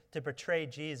Judas to betray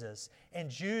Jesus, and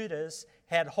Judas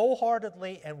had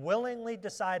wholeheartedly and willingly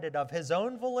decided of his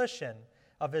own volition,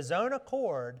 of his own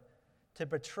accord, to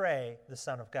betray the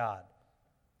Son of God.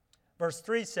 Verse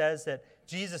 3 says that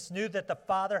Jesus knew that the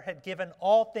Father had given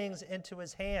all things into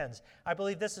his hands. I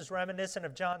believe this is reminiscent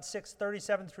of John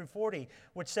 6:37 through 40,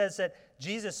 which says that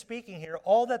Jesus speaking here,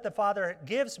 all that the Father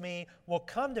gives me will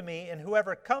come to me, and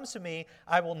whoever comes to me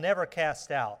I will never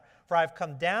cast out. For I have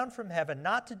come down from heaven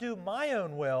not to do my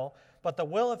own will, but the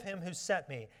will of him who sent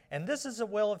me. And this is the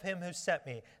will of him who sent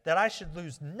me, that I should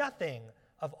lose nothing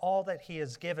of all that he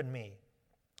has given me,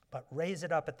 but raise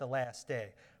it up at the last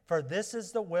day. For this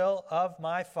is the will of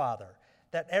my Father,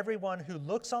 that everyone who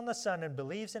looks on the Son and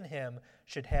believes in him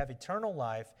should have eternal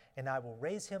life, and I will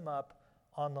raise him up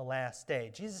on the last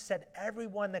day. Jesus said,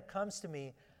 everyone that comes to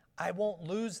me, I won't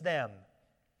lose them.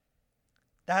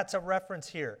 That's a reference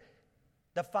here.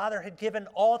 The Father had given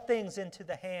all things into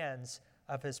the hands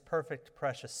of his perfect,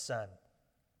 precious Son.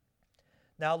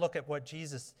 Now look at what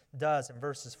Jesus does in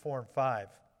verses 4 and 5.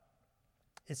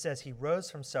 It says, he rose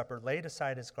from supper, laid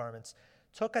aside his garments,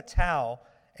 took a towel,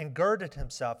 and girded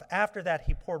himself. After that,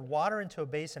 he poured water into a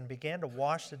basin and began to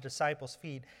wash the disciples'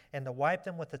 feet and to wipe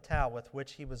them with the towel with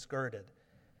which he was girded.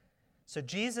 So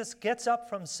Jesus gets up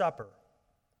from supper.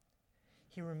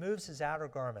 He removes his outer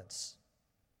garments.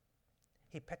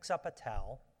 He picks up a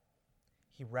towel.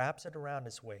 He wraps it around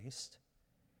his waist.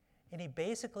 And he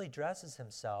basically dresses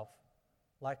himself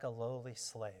like a lowly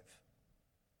slave.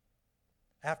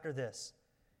 After this,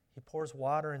 he pours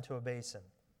water into a basin.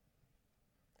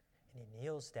 And he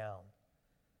kneels down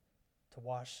to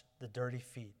wash the dirty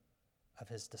feet of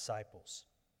his disciples.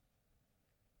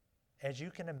 As you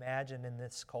can imagine in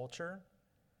this culture,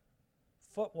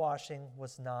 foot washing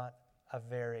was not a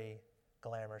very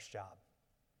glamorous job.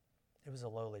 It was a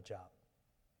lowly job.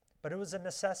 But it was a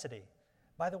necessity.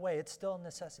 By the way, it's still a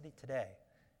necessity today.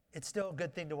 It's still a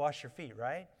good thing to wash your feet,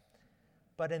 right?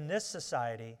 But in this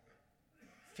society,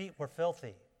 feet were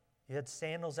filthy. You had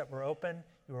sandals that were open.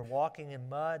 You were walking in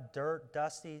mud, dirt,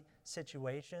 dusty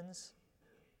situations.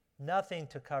 Nothing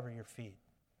to cover your feet.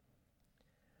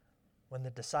 When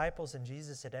the disciples and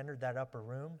Jesus had entered that upper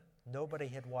room, nobody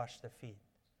had washed their feet.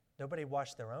 Nobody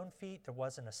washed their own feet. There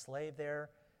wasn't a slave there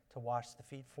to wash the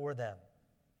feet for them.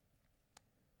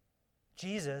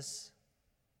 Jesus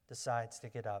decides to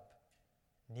get up,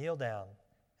 kneel down,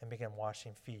 and begin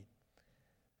washing feet.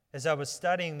 As I was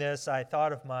studying this, I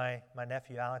thought of my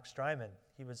nephew, Alex Dryman.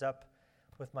 He was up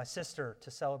with my sister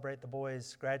to celebrate the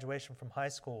boys' graduation from high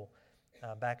school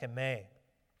back in May.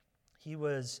 He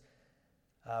was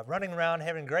running around,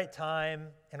 having a great time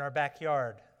in our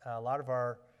backyard. A lot of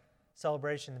our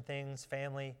celebration and things,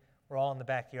 family, were all in the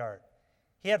backyard.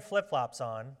 He had flip-flops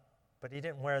on, but he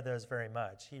didn't wear those very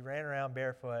much. He ran around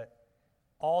barefoot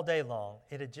all day long.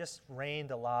 It had just rained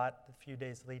a lot a few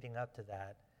days leading up to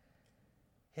that.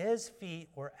 His feet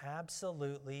were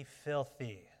absolutely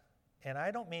filthy. And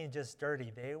I don't mean just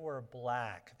dirty. They were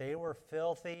black. They were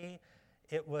filthy.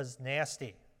 It was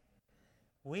nasty.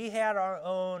 We had our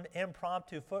own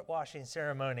impromptu foot washing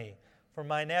ceremony for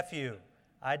my nephew.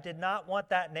 I did not want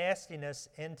that nastiness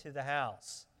into the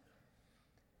house.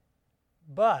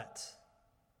 But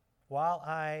while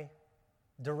I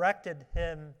directed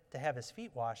him to have his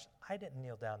feet washed, I didn't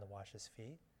kneel down to wash his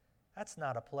feet. That's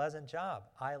not a pleasant job.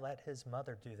 I let his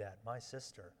mother do that, my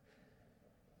sister.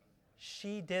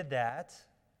 She did that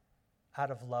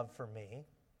out of love for me,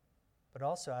 but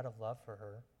also out of love for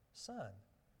her son,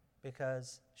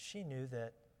 because she knew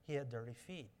that he had dirty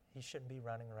feet. He shouldn't be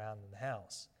running around in the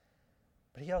house.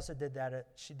 But he also did that.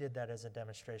 She did that as a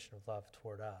demonstration of love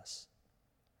toward us.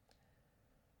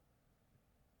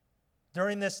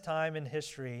 During this time in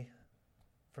history,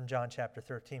 from John chapter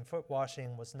 13, foot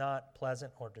washing was not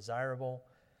pleasant or desirable.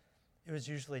 It was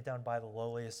usually done by the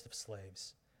lowliest of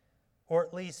slaves, or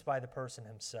at least by the person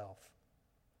himself.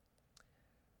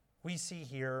 We see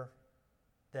here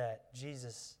that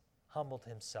Jesus humbled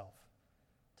himself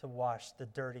to wash the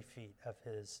dirty feet of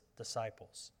his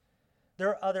disciples. There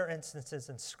are other instances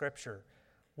in Scripture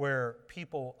where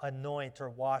people anoint or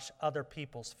wash other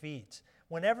people's feet.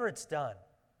 Whenever it's done,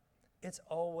 it's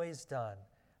always done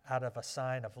out of a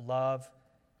sign of love,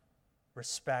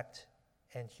 respect,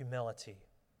 and humility.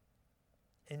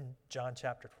 In John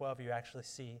chapter 12, you actually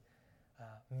see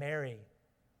Mary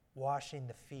washing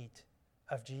the feet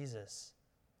of Jesus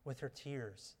with her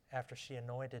tears after she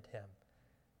anointed him.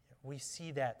 We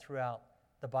see that throughout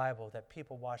the Bible, that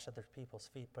people wash other people's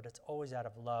feet, but it's always out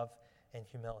of love and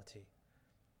humility.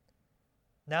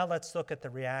 Now let's look at the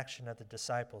reaction of the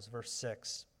disciples, verse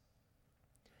 6.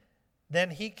 Then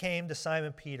he came to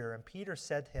Simon Peter, and Peter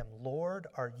said to him, Lord,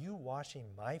 are you washing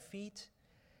my feet?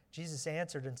 Jesus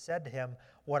answered and said to him,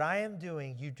 what I am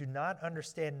doing you do not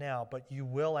understand now, but you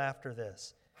will after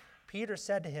this. Peter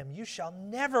said to him, you shall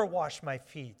never wash my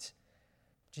feet.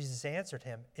 Jesus answered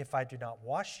him, if I do not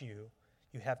wash you,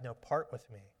 you have no part with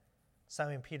me.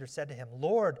 Simon Peter said to him,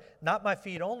 Lord, not my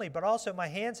feet only, but also my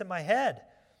hands and my head.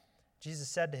 Jesus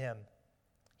said to him,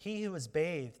 he who is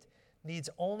bathed needs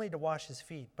only to wash his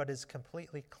feet, but is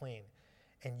completely clean.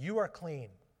 And you are clean,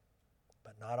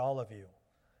 but not all of you.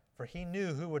 For he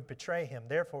knew who would betray him.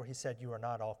 Therefore he said, you are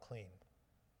not all clean.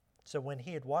 So when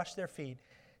he had washed their feet,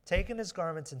 taken his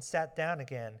garments and sat down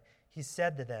again, he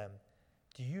said to them,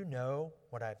 do you know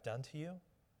what I have done to you?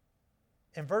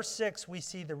 In verse 6, we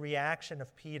see the reaction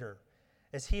of Peter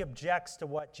as he objects to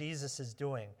what Jesus is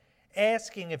doing,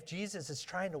 asking if Jesus is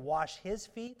trying to wash his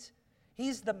feet.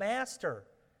 He's the master.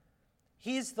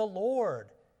 He's the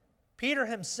Lord. Peter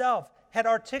himself had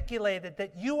articulated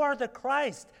that you are the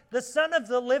Christ, the Son of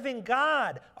the living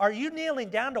God. Are you kneeling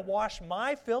down to wash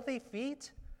my filthy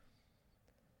feet?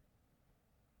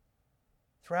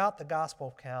 Throughout the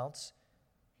gospel accounts,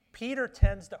 Peter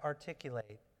tends to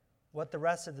articulate what the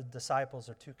rest of the disciples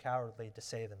are too cowardly to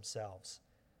say themselves.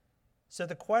 So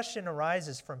the question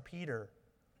arises from Peter,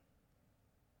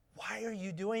 why are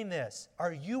you doing this?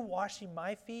 Are you washing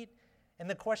my feet? And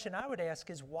the question I would ask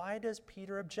is, why does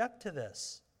Peter object to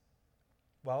this?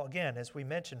 Well, again, as we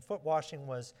mentioned, foot washing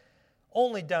was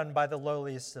only done by the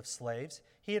lowliest of slaves.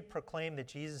 He had proclaimed that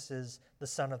Jesus is the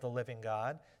Son of the living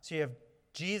God. So you have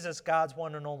Jesus, God's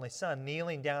one and only Son,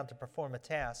 kneeling down to perform a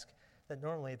task that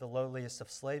normally the lowliest of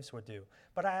slaves would do.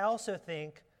 But I also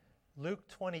think Luke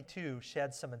 22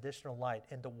 sheds some additional light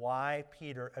into why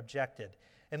Peter objected.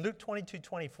 In Luke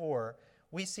 22:24,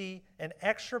 we see an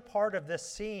extra part of this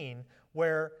scene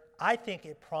where I think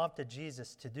it prompted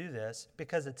Jesus to do this,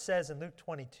 because it says in Luke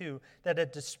 22 that a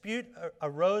dispute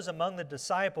arose among the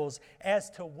disciples as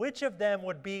to which of them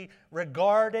would be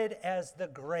regarded as the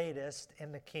greatest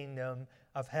in the kingdom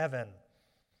of heaven.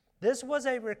 This was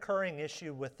a recurring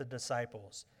issue with the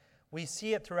disciples. We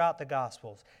see it throughout the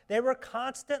Gospels. They were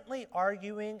constantly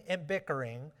arguing and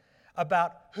bickering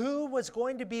about who was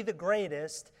going to be the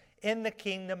greatest in the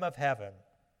kingdom of heaven.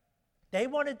 They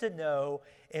wanted to know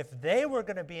if they were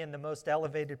going to be in the most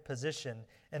elevated position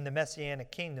in the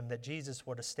Messianic kingdom that Jesus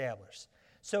would establish.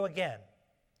 So again,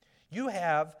 you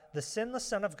have the sinless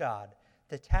Son of God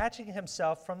detaching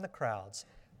himself from the crowds,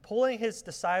 pulling his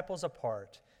disciples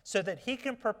apart so that he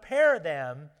can prepare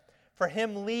them for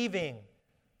him leaving.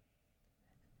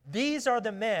 These are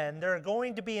the men that are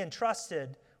going to be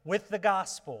entrusted with the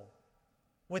gospel,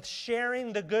 with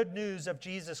sharing the good news of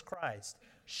Jesus Christ,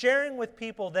 sharing with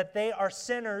people that they are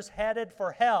sinners headed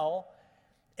for hell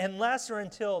unless or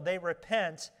until they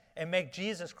repent and make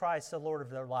Jesus Christ the Lord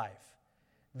of their life.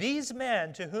 These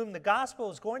men to whom the gospel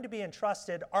is going to be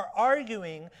entrusted are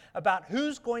arguing about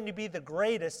who's going to be the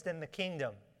greatest in the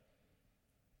kingdom.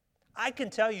 I can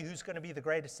tell you who's going to be the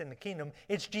greatest in the kingdom.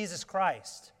 It's Jesus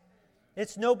Christ.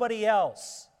 It's nobody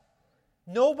else.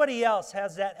 Nobody else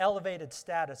has that elevated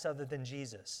status other than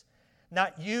Jesus.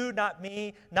 Not you, not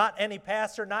me, not any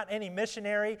pastor, not any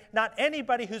missionary, not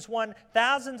anybody who's won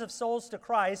thousands of souls to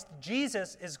Christ.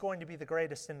 Jesus is going to be the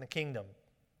greatest in the kingdom.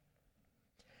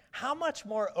 How much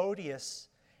more odious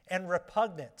and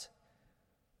repugnant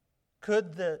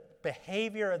could the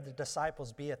behavior of the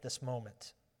disciples be at this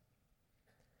moment?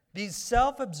 These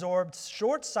self-absorbed,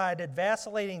 short-sighted,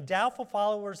 vacillating, doubtful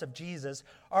followers of Jesus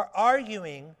are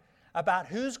arguing about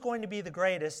who's going to be the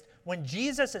greatest when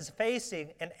Jesus is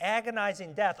facing an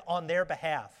agonizing death on their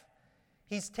behalf.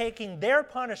 He's taking their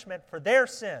punishment for their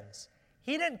sins.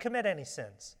 He didn't commit any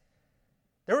sins.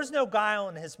 There was no guile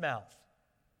in his mouth.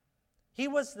 He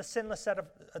was the sinless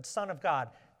Son of God,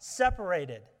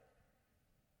 separated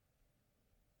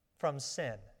from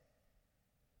sin.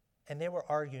 And they were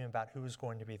arguing about who was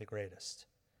going to be the greatest.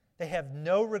 They have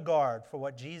no regard for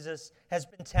what Jesus has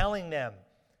been telling them,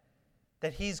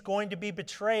 that he's going to be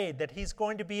betrayed, that he's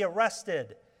going to be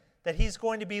arrested, that he's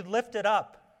going to be lifted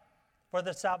up for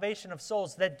the salvation of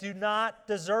souls that do not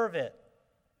deserve it.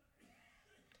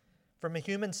 From a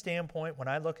human standpoint, when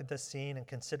I look at this scene and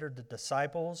consider the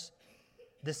disciples,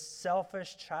 this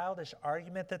selfish, childish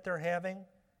argument that they're having,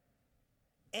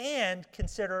 and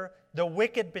consider the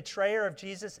wicked betrayer of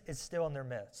Jesus is still in their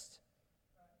midst.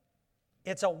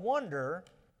 It's a wonder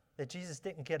that Jesus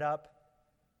didn't get up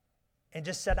and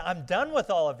just said, I'm done with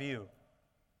all of you.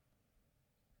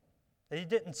 that he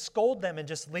didn't scold them and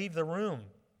just leave the room.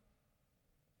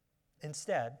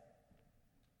 Instead,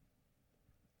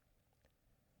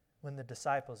 when the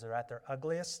disciples are at their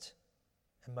ugliest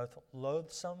and most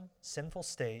loathsome, sinful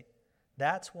state,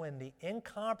 that's when the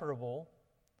incomparable,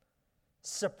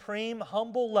 supreme,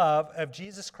 humble love of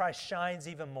Jesus Christ shines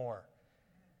even more.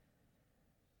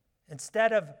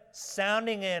 Instead of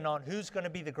sounding in on who's going to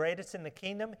be the greatest in the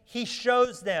kingdom, he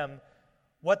shows them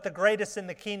what the greatest in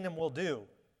the kingdom will do.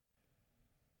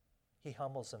 He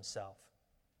humbles himself.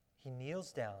 He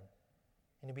kneels down,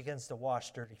 and he begins to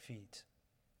wash dirty feet.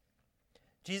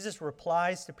 Jesus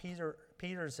replies to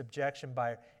Peter's objection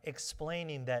by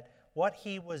explaining that what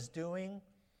he was doing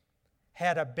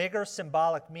had a bigger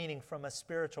symbolic meaning from a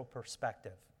spiritual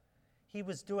perspective. He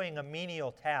was doing a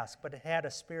menial task, but it had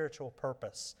a spiritual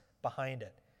purpose behind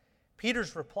it.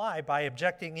 Peter's reply, by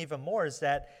objecting even more, is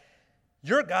that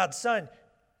you're God's son.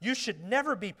 You should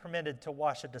never be permitted to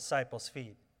wash a disciple's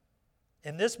feet.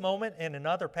 In this moment and in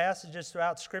other passages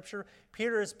throughout Scripture,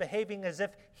 Peter is behaving as if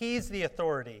he's the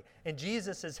authority and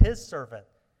Jesus is his servant.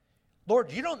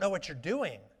 Lord, you don't know what you're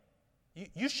doing.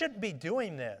 You shouldn't be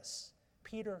doing this.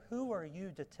 Peter, who are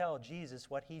you to tell Jesus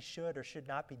what he should or should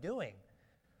not be doing?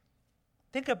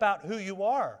 Think about who you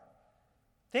are.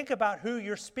 Think about who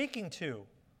you're speaking to.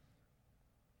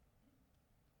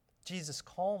 Jesus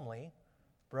calmly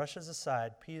brushes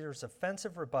aside Peter's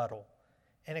offensive rebuttal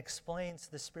and explains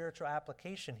the spiritual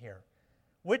application here,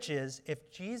 which is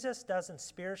if Jesus doesn't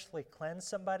spiritually cleanse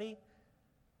somebody,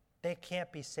 they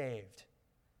can't be saved.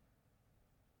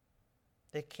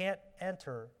 They can't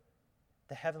enter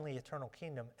the heavenly eternal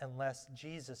kingdom unless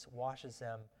Jesus washes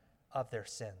them of their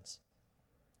sins.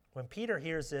 When Peter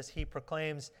hears this, he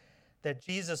proclaims that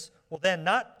Jesus will then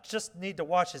not just need to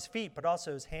wash his feet, but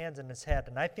also his hands and his head.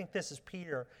 And I think this is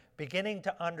Peter beginning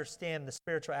to understand the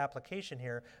spiritual application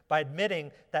here by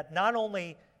admitting that not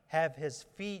only have his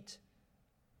feet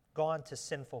gone to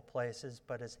sinful places,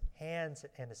 but his hands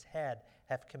and his head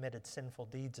have committed sinful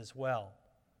deeds as well.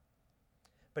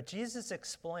 But Jesus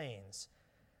explains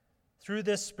through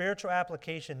this spiritual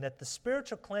application that the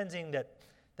spiritual cleansing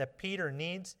that Peter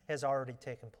needs has already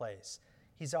taken place.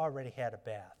 He's already had a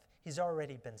bath. He's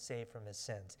already been saved from his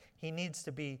sins. He needs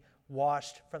to be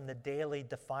washed from the daily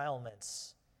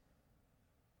defilements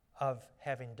of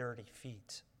having dirty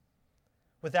feet.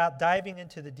 Without diving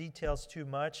into the details too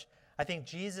much, I think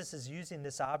Jesus is using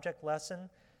this object lesson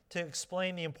to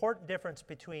explain the important difference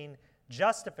between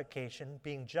justification,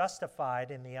 being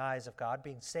justified in the eyes of God,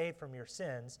 being saved from your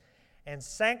sins, and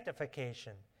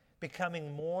sanctification,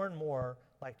 becoming more and more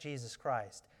like Jesus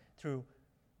Christ through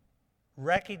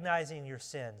recognizing your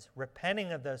sins,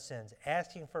 repenting of those sins,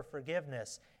 asking for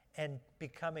forgiveness, and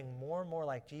becoming more and more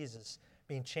like Jesus,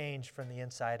 being changed from the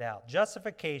inside out.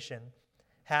 Justification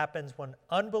happens when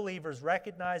unbelievers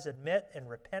recognize, admit, and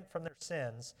repent from their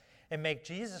sins and make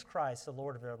Jesus Christ the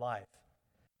Lord of their life.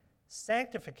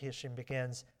 Sanctification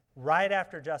begins right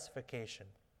after justification.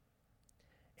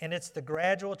 And it's the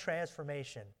gradual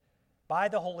transformation by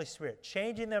the Holy Spirit,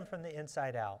 changing them from the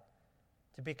inside out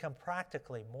to become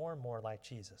practically more and more like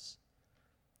Jesus.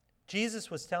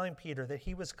 Jesus was telling Peter that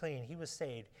he was clean, he was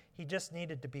saved, he just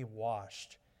needed to be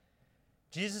washed.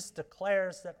 Jesus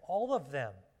declares that all of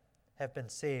them have been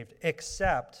saved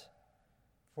except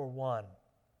for one.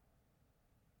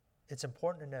 It's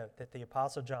important to note that the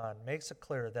Apostle John makes it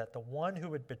clear that the one who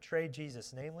would betray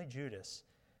Jesus, namely Judas,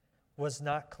 was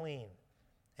not clean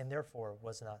and therefore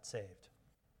was not saved.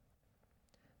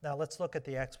 Now let's look at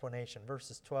the explanation,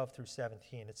 verses 12 through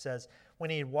 17. It says, when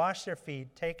he had washed their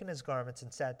feet, taken his garments,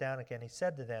 and sat down again, he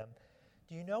said to them,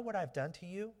 do you know what I've done to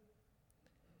you?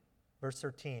 Verse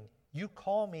 13, you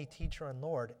call me teacher and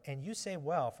Lord, and you say,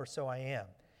 well, for so I am.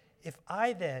 If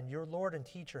I then, your Lord and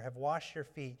teacher, have washed your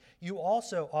feet, you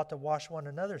also ought to wash one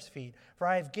another's feet. For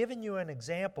I have given you an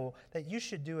example that you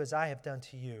should do as I have done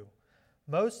to you.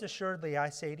 Most assuredly, I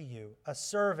say to you, a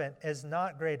servant is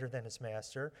not greater than his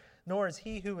master, nor is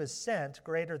he who is sent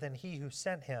greater than he who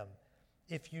sent him.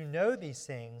 If you know these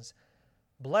things,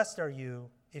 blessed are you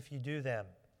if you do them.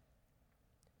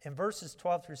 In verses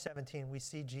 12 through 17, we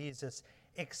see Jesus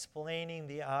explaining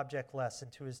the object lesson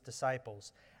to his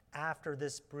disciples after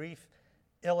this brief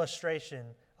illustration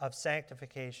of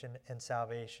sanctification and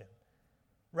salvation.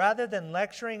 Rather than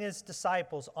lecturing his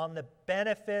disciples on the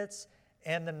benefits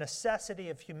and the necessity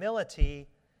of humility,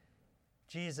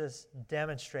 Jesus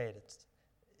demonstrated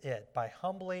it by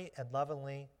humbly and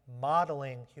lovingly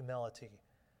modeling humility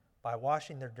by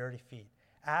washing their dirty feet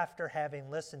after having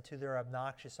listened to their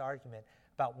obnoxious argument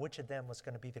about which of them was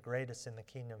going to be the greatest in the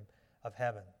kingdom of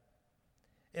heaven.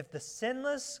 If the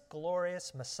sinless,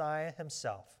 glorious Messiah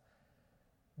himself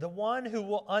the one who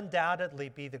will undoubtedly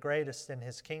be the greatest in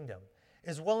his kingdom,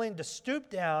 is willing to stoop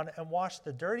down and wash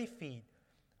the dirty feet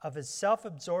of his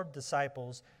self-absorbed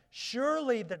disciples,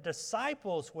 surely the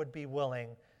disciples would be willing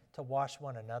to wash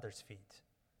one another's feet.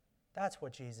 That's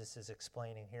what Jesus is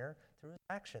explaining here through his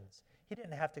actions. He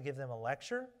didn't have to give them a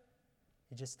lecture.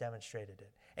 He just demonstrated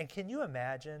it. And can you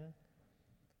imagine,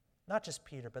 not just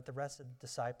Peter, but the rest of the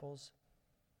disciples,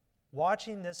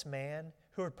 watching this man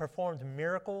who had performed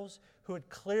miracles, who had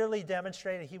clearly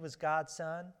demonstrated he was God's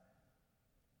son,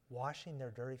 washing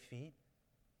their dirty feet?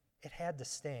 It had to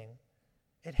sting.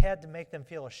 It had to make them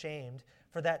feel ashamed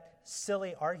for that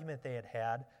silly argument they had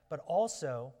had, but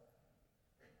also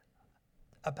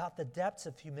about the depths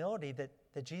of humility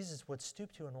that Jesus would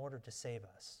stoop to in order to save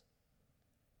us.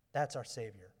 That's our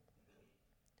Savior.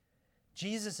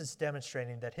 Jesus is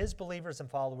demonstrating that his believers and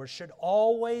followers should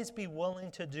always be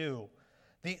willing to do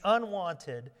the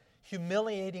unwanted,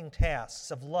 humiliating tasks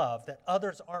of love that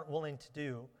others aren't willing to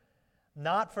do,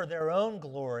 not for their own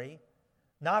glory,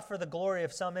 not for the glory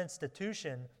of some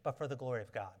institution, but for the glory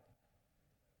of God.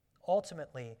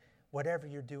 Ultimately, whatever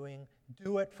you're doing,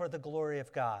 do it for the glory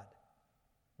of God,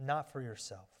 not for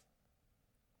yourself.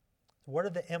 What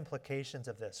are the implications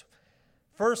of this?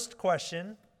 First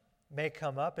question may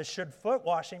come up is, should foot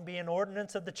washing be an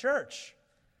ordinance of the church?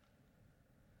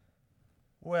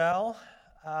 Well,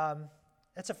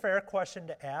 it's a fair question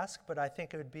to ask, but I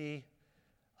think it would be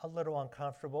a little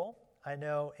uncomfortable. I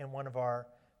know in one of our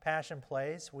Passion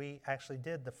plays, we actually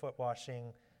did the foot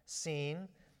washing scene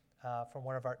from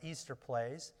one of our Easter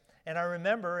plays. And I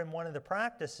remember in one of the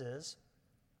practices,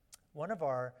 one of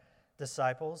our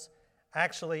disciples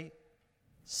actually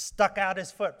stuck out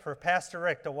his foot for Pastor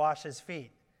Rick to wash his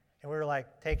feet. And we were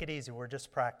like, take it easy, we're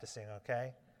just practicing,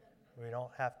 okay? We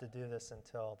don't have to do this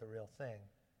until the real thing.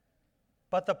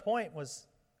 But the point was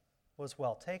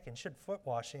well taken. Should foot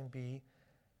washing be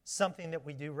something that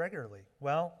we do regularly?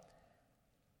 Well,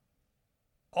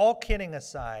 all kidding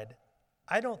aside,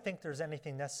 I don't think there's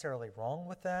anything necessarily wrong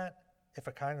with that if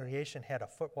a congregation had a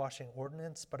foot washing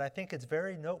ordinance, but I think it's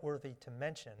very noteworthy to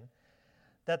mention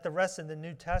that the rest of the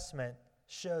New Testament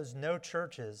shows no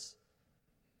churches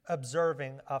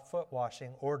observing a foot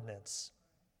washing ordinance.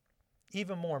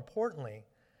 Even more importantly,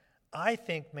 I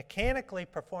think mechanically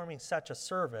performing such a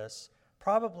service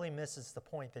probably misses the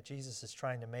point that Jesus is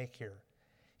trying to make here.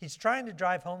 He's trying to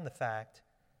drive home the fact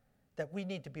that we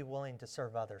need to be willing to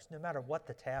serve others, no matter what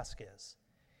the task is.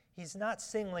 He's not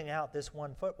singling out this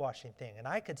one foot washing thing. And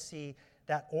I could see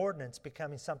that ordinance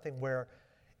becoming something where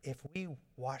if we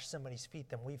wash somebody's feet,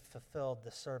 then we've fulfilled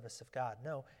the service of God.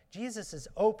 No, Jesus is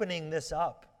opening this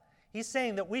up. He's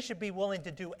saying that we should be willing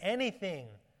to do anything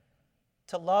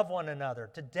to love one another,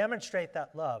 to demonstrate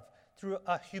that love through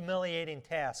a humiliating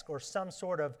task or some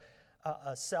sort of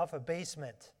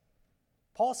self-abasement.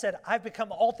 Paul said, I've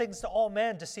become all things to all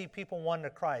men to see people won to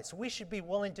Christ. We should be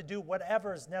willing to do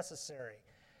whatever is necessary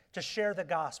to share the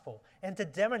gospel and to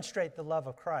demonstrate the love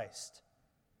of Christ.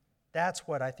 That's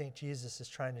what I think Jesus is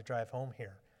trying to drive home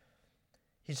here.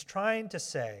 He's trying to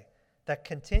say that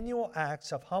continual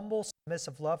acts of humble,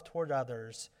 submissive love toward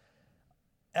others,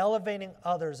 elevating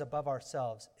others above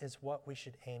ourselves, is what we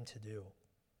should aim to do.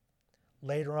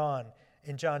 Later on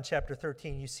in John chapter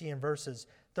 13, you see in verses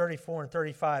 34 and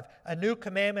 35, a new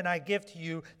commandment I give to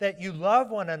you, that you love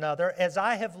one another as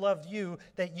I have loved you,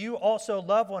 that you also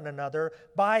love one another.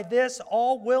 By this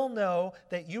all will know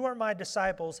that you are my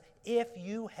disciples, if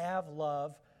you have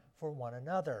love for one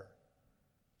another.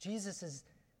 Jesus is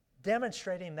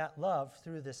demonstrating that love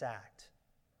through this act.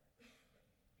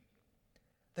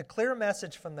 The clear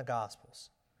message from the Gospels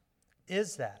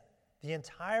is that the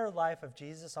entire life of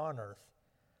Jesus on earth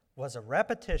was a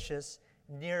repetitious,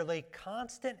 nearly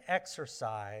constant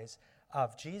exercise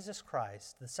of Jesus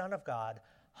Christ, the Son of God,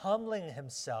 humbling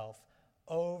himself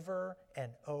over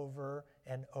and over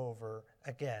and over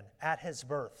again. At his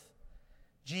birth,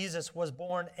 Jesus was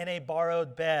born in a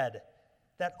borrowed bed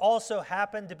that also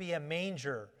happened to be a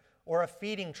manger or a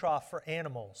feeding trough for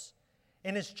animals.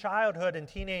 In his childhood and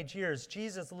teenage years,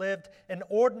 Jesus lived an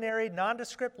ordinary,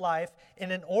 nondescript life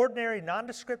in an ordinary,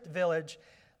 nondescript village,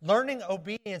 learning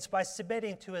obedience by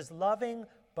submitting to his loving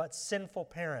but sinful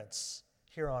parents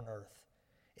here on earth.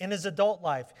 In his adult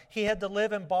life, he had to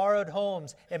live in borrowed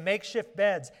homes and makeshift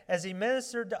beds as he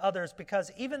ministered to others,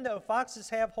 because even though foxes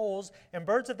have holes and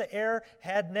birds of the air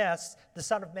had nests, the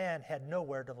Son of Man had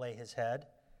nowhere to lay his head.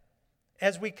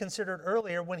 As we considered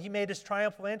earlier, when he made his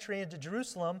triumphal entry into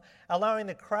Jerusalem, allowing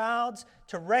the crowds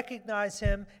to recognize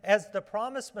him as the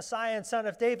promised Messiah and Son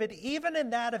of David, even in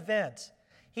that event,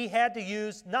 he had to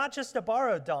use not just a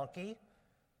borrowed donkey,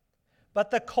 but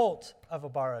the colt of a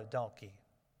borrowed donkey.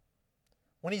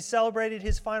 When he celebrated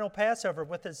his final Passover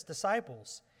with his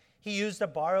disciples, he used a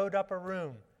borrowed upper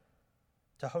room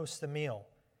to host the meal.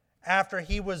 After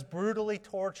he was brutally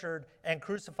tortured and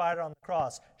crucified on the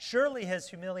cross, surely his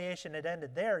humiliation had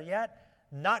ended there, yet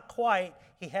not quite.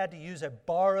 He had to use a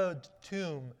borrowed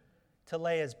tomb to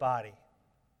lay his body.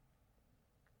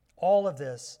 All of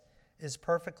this is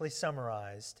perfectly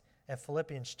summarized in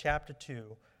Philippians chapter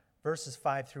 2, verses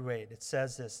 5 through 8. It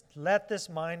says this, "Let this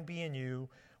mind be in you,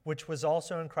 which was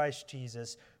also in Christ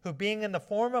Jesus, who being in the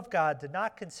form of God did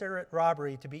not consider it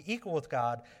robbery to be equal with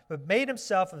God, but made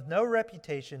himself of no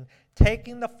reputation,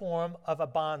 taking the form of a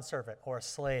bondservant," or a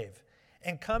slave,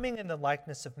 "and coming in the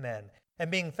likeness of men. And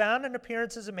being found in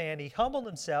appearance as a man, he humbled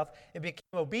himself and became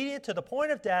obedient to the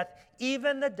point of death,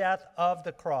 even the death of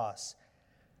the cross.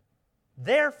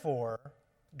 Therefore,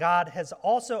 God has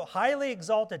also highly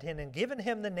exalted him and given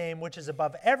him the name which is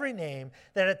above every name,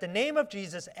 that at the name of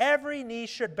Jesus every knee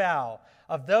should bow,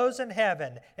 of those in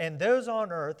heaven and those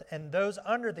on earth and those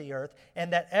under the earth,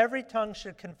 and that every tongue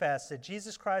should confess that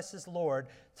Jesus Christ is Lord,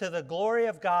 to the glory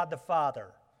of God the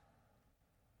Father."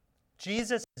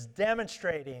 Jesus is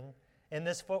demonstrating in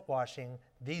this foot washing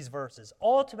these verses.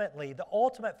 Ultimately, the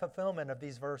ultimate fulfillment of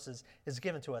these verses is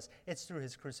given to us. It's through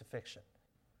his crucifixion.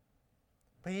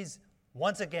 But he's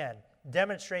once again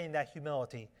demonstrating that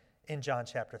humility in John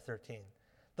chapter 13.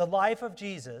 The life of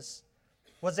Jesus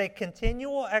was a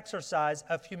continual exercise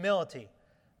of humility,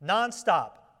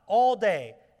 nonstop, all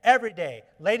day, every day.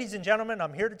 Ladies and gentlemen,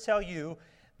 I'm here to tell you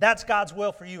that's God's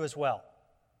will for you as well.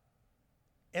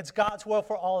 It's God's will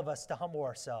for all of us to humble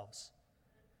ourselves,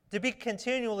 to be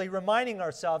continually reminding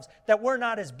ourselves that we're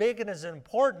not as big and as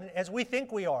important as we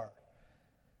think we are,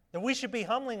 that we should be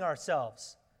humbling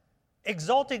ourselves,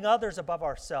 exalting others above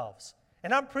ourselves.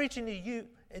 And I'm preaching to you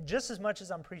just as much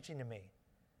as I'm preaching to me,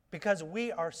 because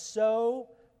we are so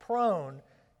prone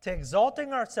to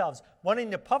exalting ourselves,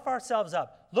 wanting to puff ourselves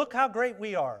up. Look how great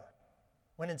we are,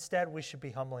 when instead we should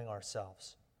be humbling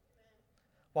ourselves.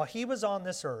 While he was on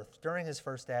this earth during his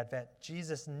first advent,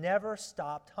 Jesus never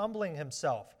stopped humbling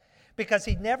himself, because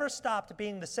he never stopped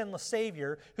being the sinless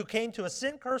Savior who came to a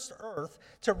sin-cursed earth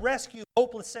to rescue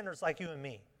hopeless sinners like you and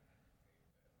me.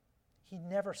 He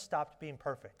never stopped being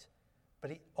perfect,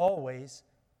 but he always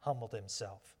humbled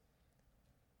himself.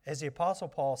 As the Apostle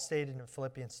Paul stated in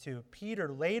Philippians 2, Peter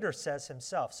later says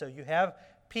himself, so you have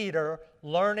Peter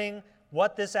learning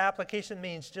what this application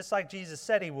means, just like Jesus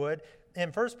said he would.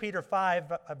 In 1 Peter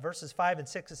 5, verses 5 and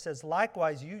 6, it says,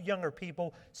 "Likewise, you younger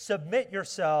people, submit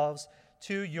yourselves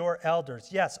to your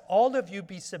elders. Yes, all of you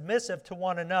be submissive to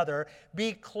one another.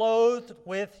 Be clothed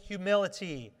with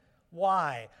humility."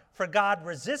 Why? "For God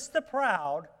resists the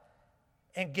proud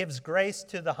and gives grace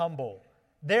to the humble.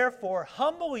 Therefore,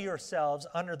 humble yourselves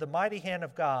under the mighty hand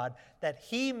of God, that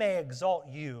he may exalt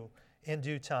you in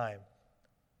due time,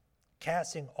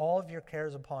 casting all of your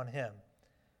cares upon him,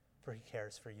 for he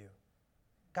cares for you."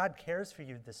 God cares for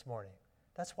you this morning.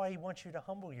 That's why he wants you to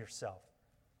humble yourself,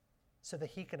 so that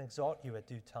he can exalt you at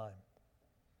due time.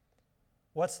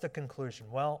 What's the conclusion?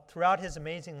 Well, throughout his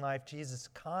amazing life, Jesus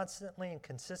constantly and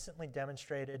consistently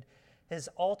demonstrated his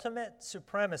ultimate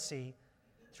supremacy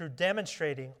through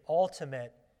demonstrating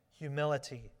ultimate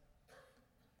humility.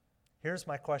 Here's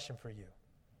my question for you.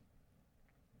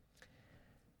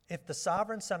 If the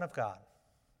sovereign Son of God,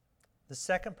 the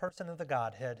second person of the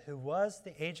Godhead, who was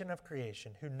the agent of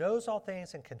creation, who knows all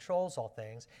things and controls all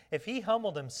things, if he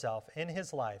humbled himself in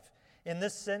his life in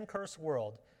this sin-cursed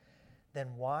world,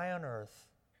 then why on earth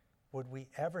would we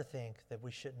ever think that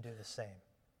we shouldn't do the same?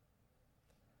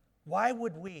 Why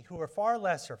would we, who are far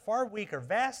lesser, far weaker,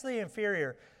 vastly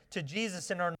inferior to Jesus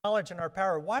in our knowledge and our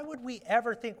power, why would we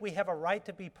ever think we have a right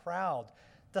to be proud,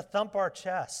 to thump our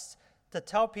chests, to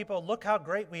tell people, look how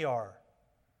great we are?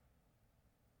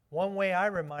 One way I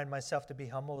remind myself to be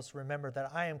humble is remember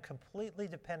that I am completely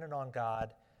dependent on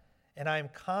God, and I am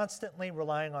constantly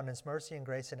relying on his mercy and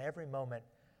grace in every moment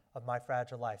of my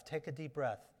fragile life. Take a deep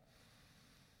breath.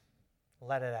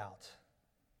 Let it out.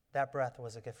 That breath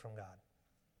was a gift from God.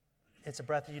 It's a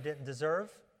breath that you didn't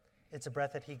deserve. It's a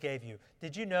breath that he gave you.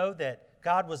 Did you know that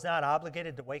God was not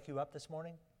obligated to wake you up this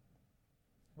morning?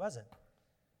 He wasn't.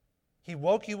 He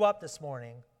woke you up this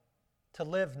morning to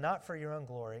live not for your own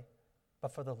glory,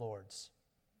 but for the Lord's.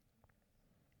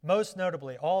 Most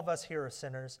notably, all of us here are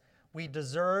sinners. We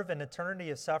deserve an eternity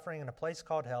of suffering in a place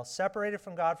called hell, separated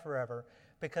from God forever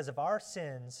because of our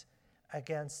sins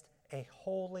against a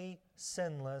holy,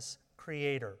 sinless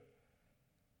Creator.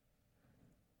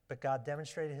 But God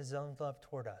demonstrated his own love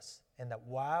toward us, and that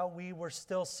while we were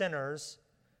still sinners,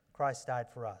 Christ died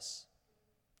for us.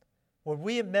 when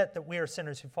we admit that we are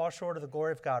sinners who fall short of the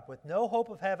glory of God with no hope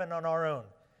of heaven on our own,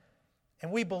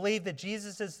 and we believe that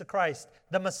Jesus is the Christ,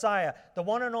 the Messiah, the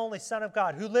one and only Son of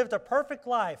God, who lived a perfect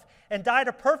life and died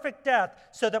a perfect death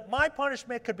so that my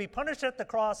punishment could be punished at the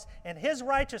cross and his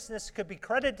righteousness could be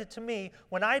credited to me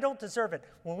when I don't deserve it.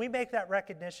 When we make that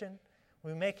recognition,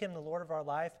 when we make him the Lord of our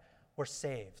life, we're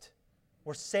saved.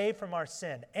 We're saved from our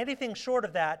sin. Anything short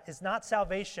of that is not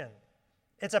salvation.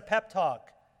 It's a pep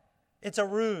talk. It's a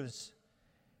ruse.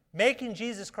 Making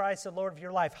Jesus Christ the Lord of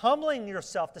your life, humbling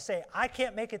yourself to say, I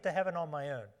can't make it to heaven on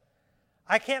my own.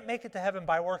 I can't make it to heaven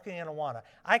by working in Awana.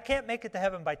 I can't make it to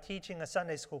heaven by teaching a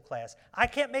Sunday school class. I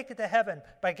can't make it to heaven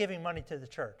by giving money to the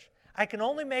church. I can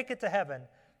only make it to heaven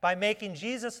by making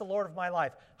Jesus the Lord of my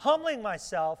life, humbling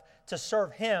myself to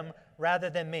serve him rather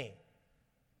than me.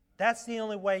 That's the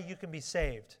only way you can be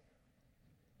saved.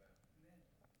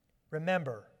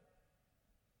 Remember,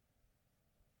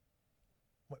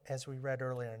 as we read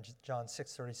earlier in John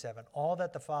 6:37, all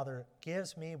that the Father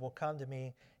gives me will come to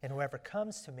me, and whoever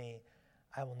comes to me,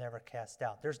 I will never cast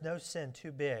out. There's no sin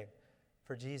too big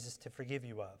for Jesus to forgive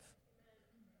you of.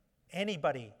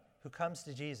 Anybody who comes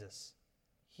to Jesus,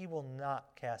 he will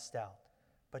not cast out,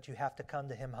 but you have to come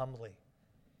to him humbly.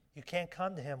 You can't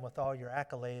come to him with all your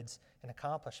accolades and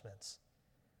accomplishments.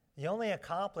 The only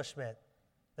accomplishment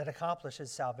that accomplishes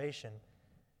salvation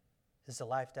is the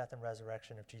life, death, and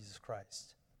resurrection of Jesus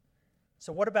Christ.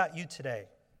 So what about you today?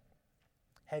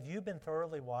 Have you been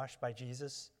thoroughly washed by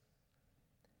Jesus?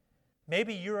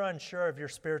 Maybe you're unsure of your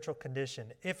spiritual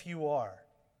condition. If you are,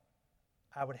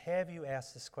 I would have you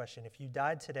ask this question. If you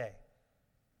died today,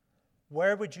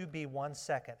 where would you be 1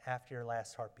 second after your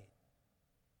last heartbeat?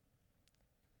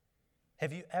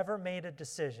 Have you ever made a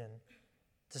decision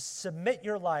to submit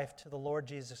your life to the Lord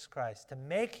Jesus Christ, to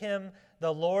make him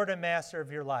the Lord and Master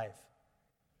of your life?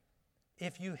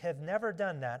 If you have never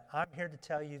done that, I'm here to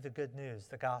tell you the good news,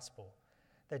 the gospel,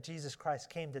 that Jesus Christ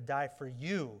came to die for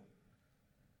you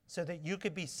so that you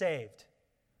could be saved.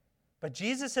 But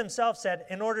Jesus himself said,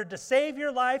 in order to save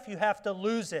your life, you have to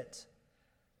lose it.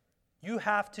 You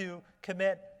have to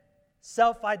commit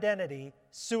self-identity,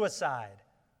 suicide.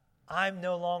 I'm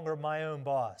no longer my own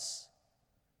boss.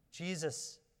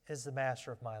 Jesus is the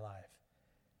master of my life.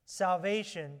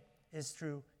 Salvation is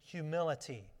through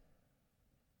humility.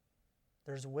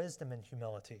 There's wisdom in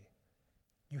humility.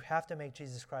 You have to make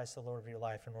Jesus Christ the Lord of your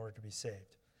life in order to be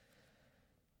saved.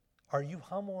 Are you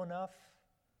humble enough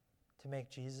to make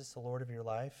Jesus the Lord of your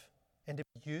life and to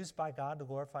be used by God to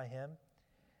glorify him?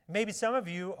 Maybe some of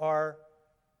you are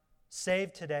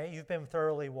saved today. You've been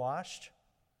thoroughly washed.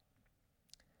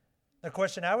 The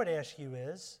question I would ask you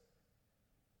is,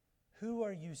 who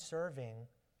are you serving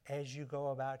as you go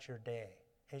about your day,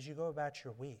 as you go about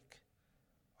your week?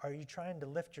 Are you trying to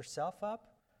lift yourself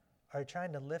up? Are you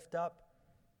trying to lift up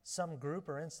some group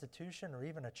or institution or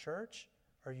even a church?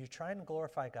 Or are you trying to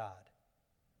glorify God?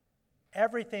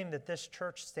 Everything that this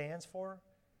church stands for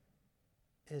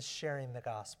is sharing the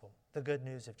gospel, the good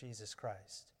news of Jesus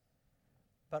Christ.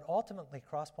 But ultimately,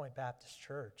 Crosspoint Baptist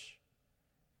Church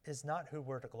is not who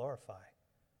we're to glorify.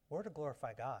 We're to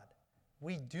glorify God.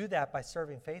 We do that by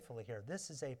serving faithfully here. This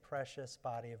is a precious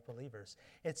body of believers.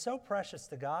 It's so precious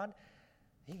to God,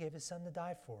 he gave his son to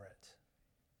die for it.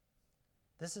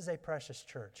 This is a precious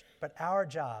church, but our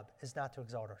job is not to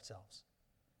exalt ourselves.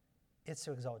 It's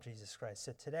to exalt Jesus Christ.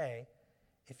 So today,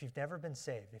 if you've never been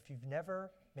saved, if you've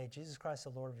never made Jesus Christ the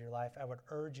Lord of your life, I would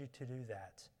urge you to do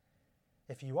that.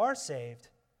 If you are saved,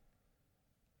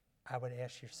 I would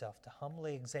ask yourself to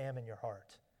humbly examine your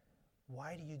heart.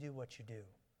 Why do you do what you do?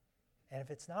 And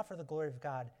if it's not for the glory of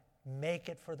God, make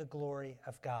it for the glory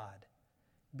of God.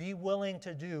 Be willing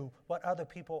to do what other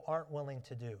people aren't willing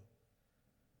to do.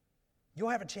 You'll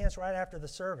have a chance right after the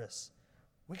service.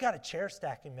 We got a chair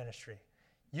stacking ministry.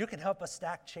 You can help us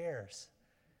stack chairs.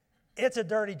 It's a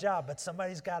dirty job, but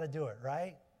somebody's got to do it,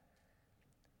 right?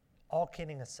 All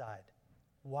kidding aside,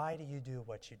 why do you do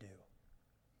what you do?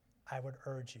 I would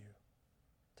urge you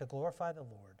to glorify the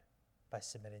Lord by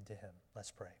submitting to him.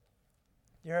 Let's pray.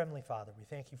 Dear Heavenly Father, we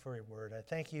thank you for your word. I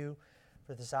thank you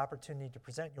for this opportunity to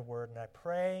present your word, and I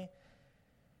pray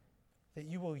that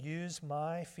you will use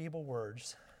my feeble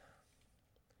words,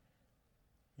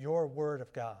 your word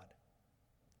of God,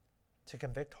 to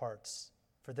convict hearts.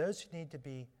 For those who need to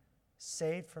be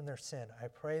saved from their sin, I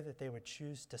pray that they would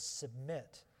choose to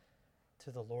submit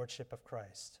to the lordship of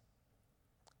Christ.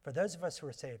 For those of us who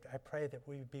are saved, I pray that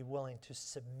we would be willing to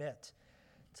submit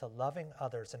to loving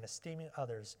others and esteeming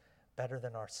others better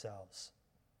than ourselves.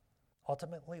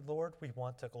 Ultimately, Lord, we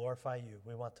want to glorify you.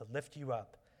 We want to lift you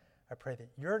up. I pray that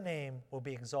your name will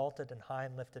be exalted and high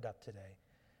and lifted up today.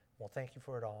 Well, thank you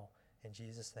for it all. In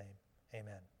Jesus' name,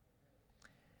 amen.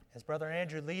 As Brother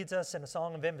Andrew leads us in a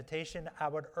song of invitation, I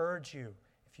would urge you,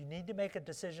 if you need to make a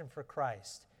decision for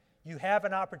Christ, you have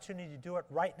an opportunity to do it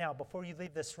right now before you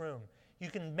leave this room. You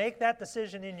can make that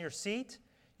decision in your seat.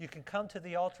 You can come to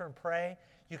the altar and pray.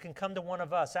 You can come to one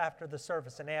of us after the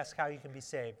service and ask how you can be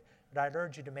saved. But I'd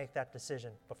urge you to make that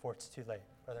decision before it's too late.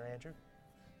 Brother Andrew?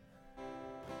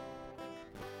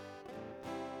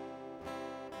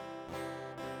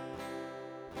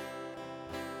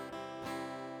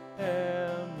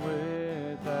 And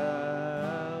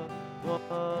without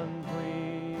one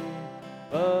plea,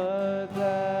 but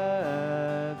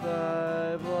that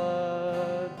thy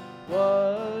blood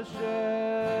was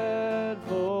shed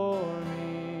for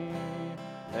me,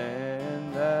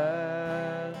 and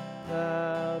that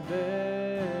thou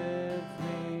bidst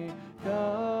me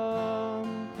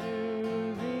come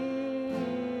to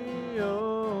thee,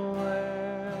 O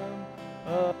Lamb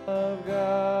of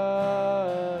God.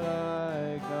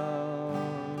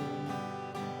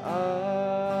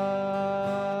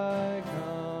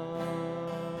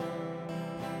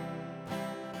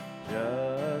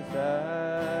 Just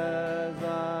as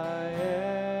I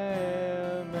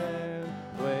am, and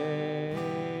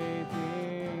waiting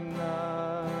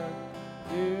not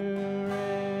to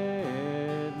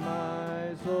rid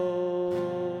my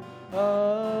soul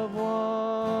of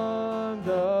one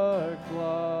dark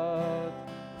clot,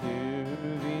 to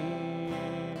thee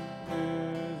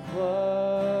whose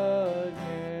blood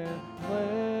can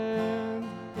cleanse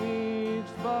each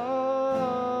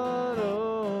spot,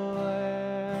 O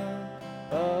Lamb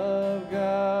of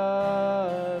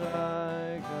God,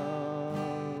 I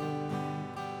come,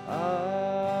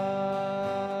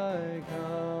 I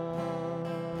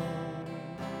come.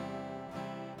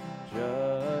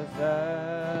 Just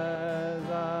as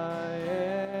I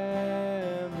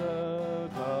am, though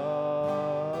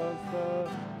tossed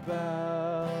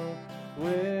about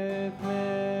with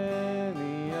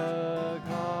many a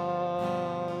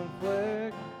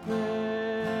conflict,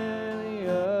 many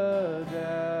a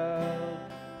doubt,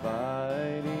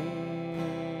 fightings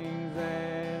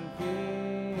and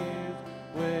fears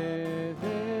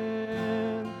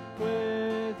within,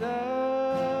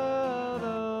 without,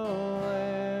 O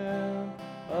Lamb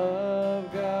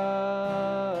of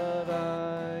God,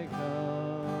 I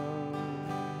come,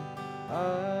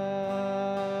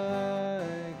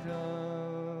 I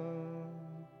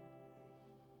come.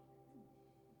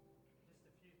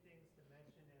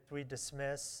 As we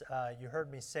dismiss, you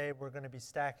heard me say we're going to be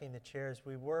stacking the chairs.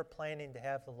 We were planning to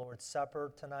have the Lord's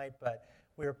Supper tonight, but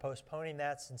we are postponing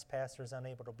that since Pastor is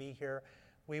unable to be here.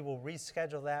 We will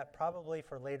reschedule that probably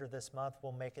for later this month.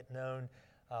 We'll make it known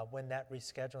when that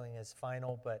rescheduling is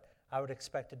final, but I would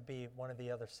expect it to be one of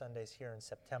the other Sundays here in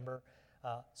September.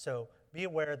 So be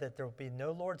aware that there will be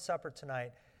no Lord's Supper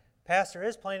tonight. Pastor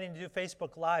is planning to do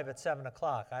Facebook Live at 7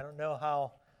 o'clock. I don't know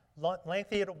how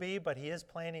lengthy it'll be, but he is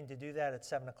planning to do that at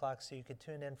 7 o'clock, so you could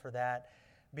tune in for that.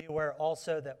 Be aware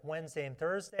also that Wednesday and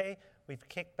Thursday, we've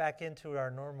kicked back into our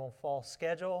normal fall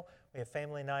schedule. We have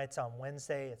family nights on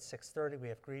Wednesday at 6:30. We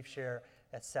have Grief Share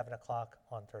at 7 o'clock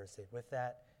on Thursday. With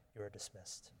that, you are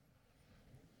dismissed.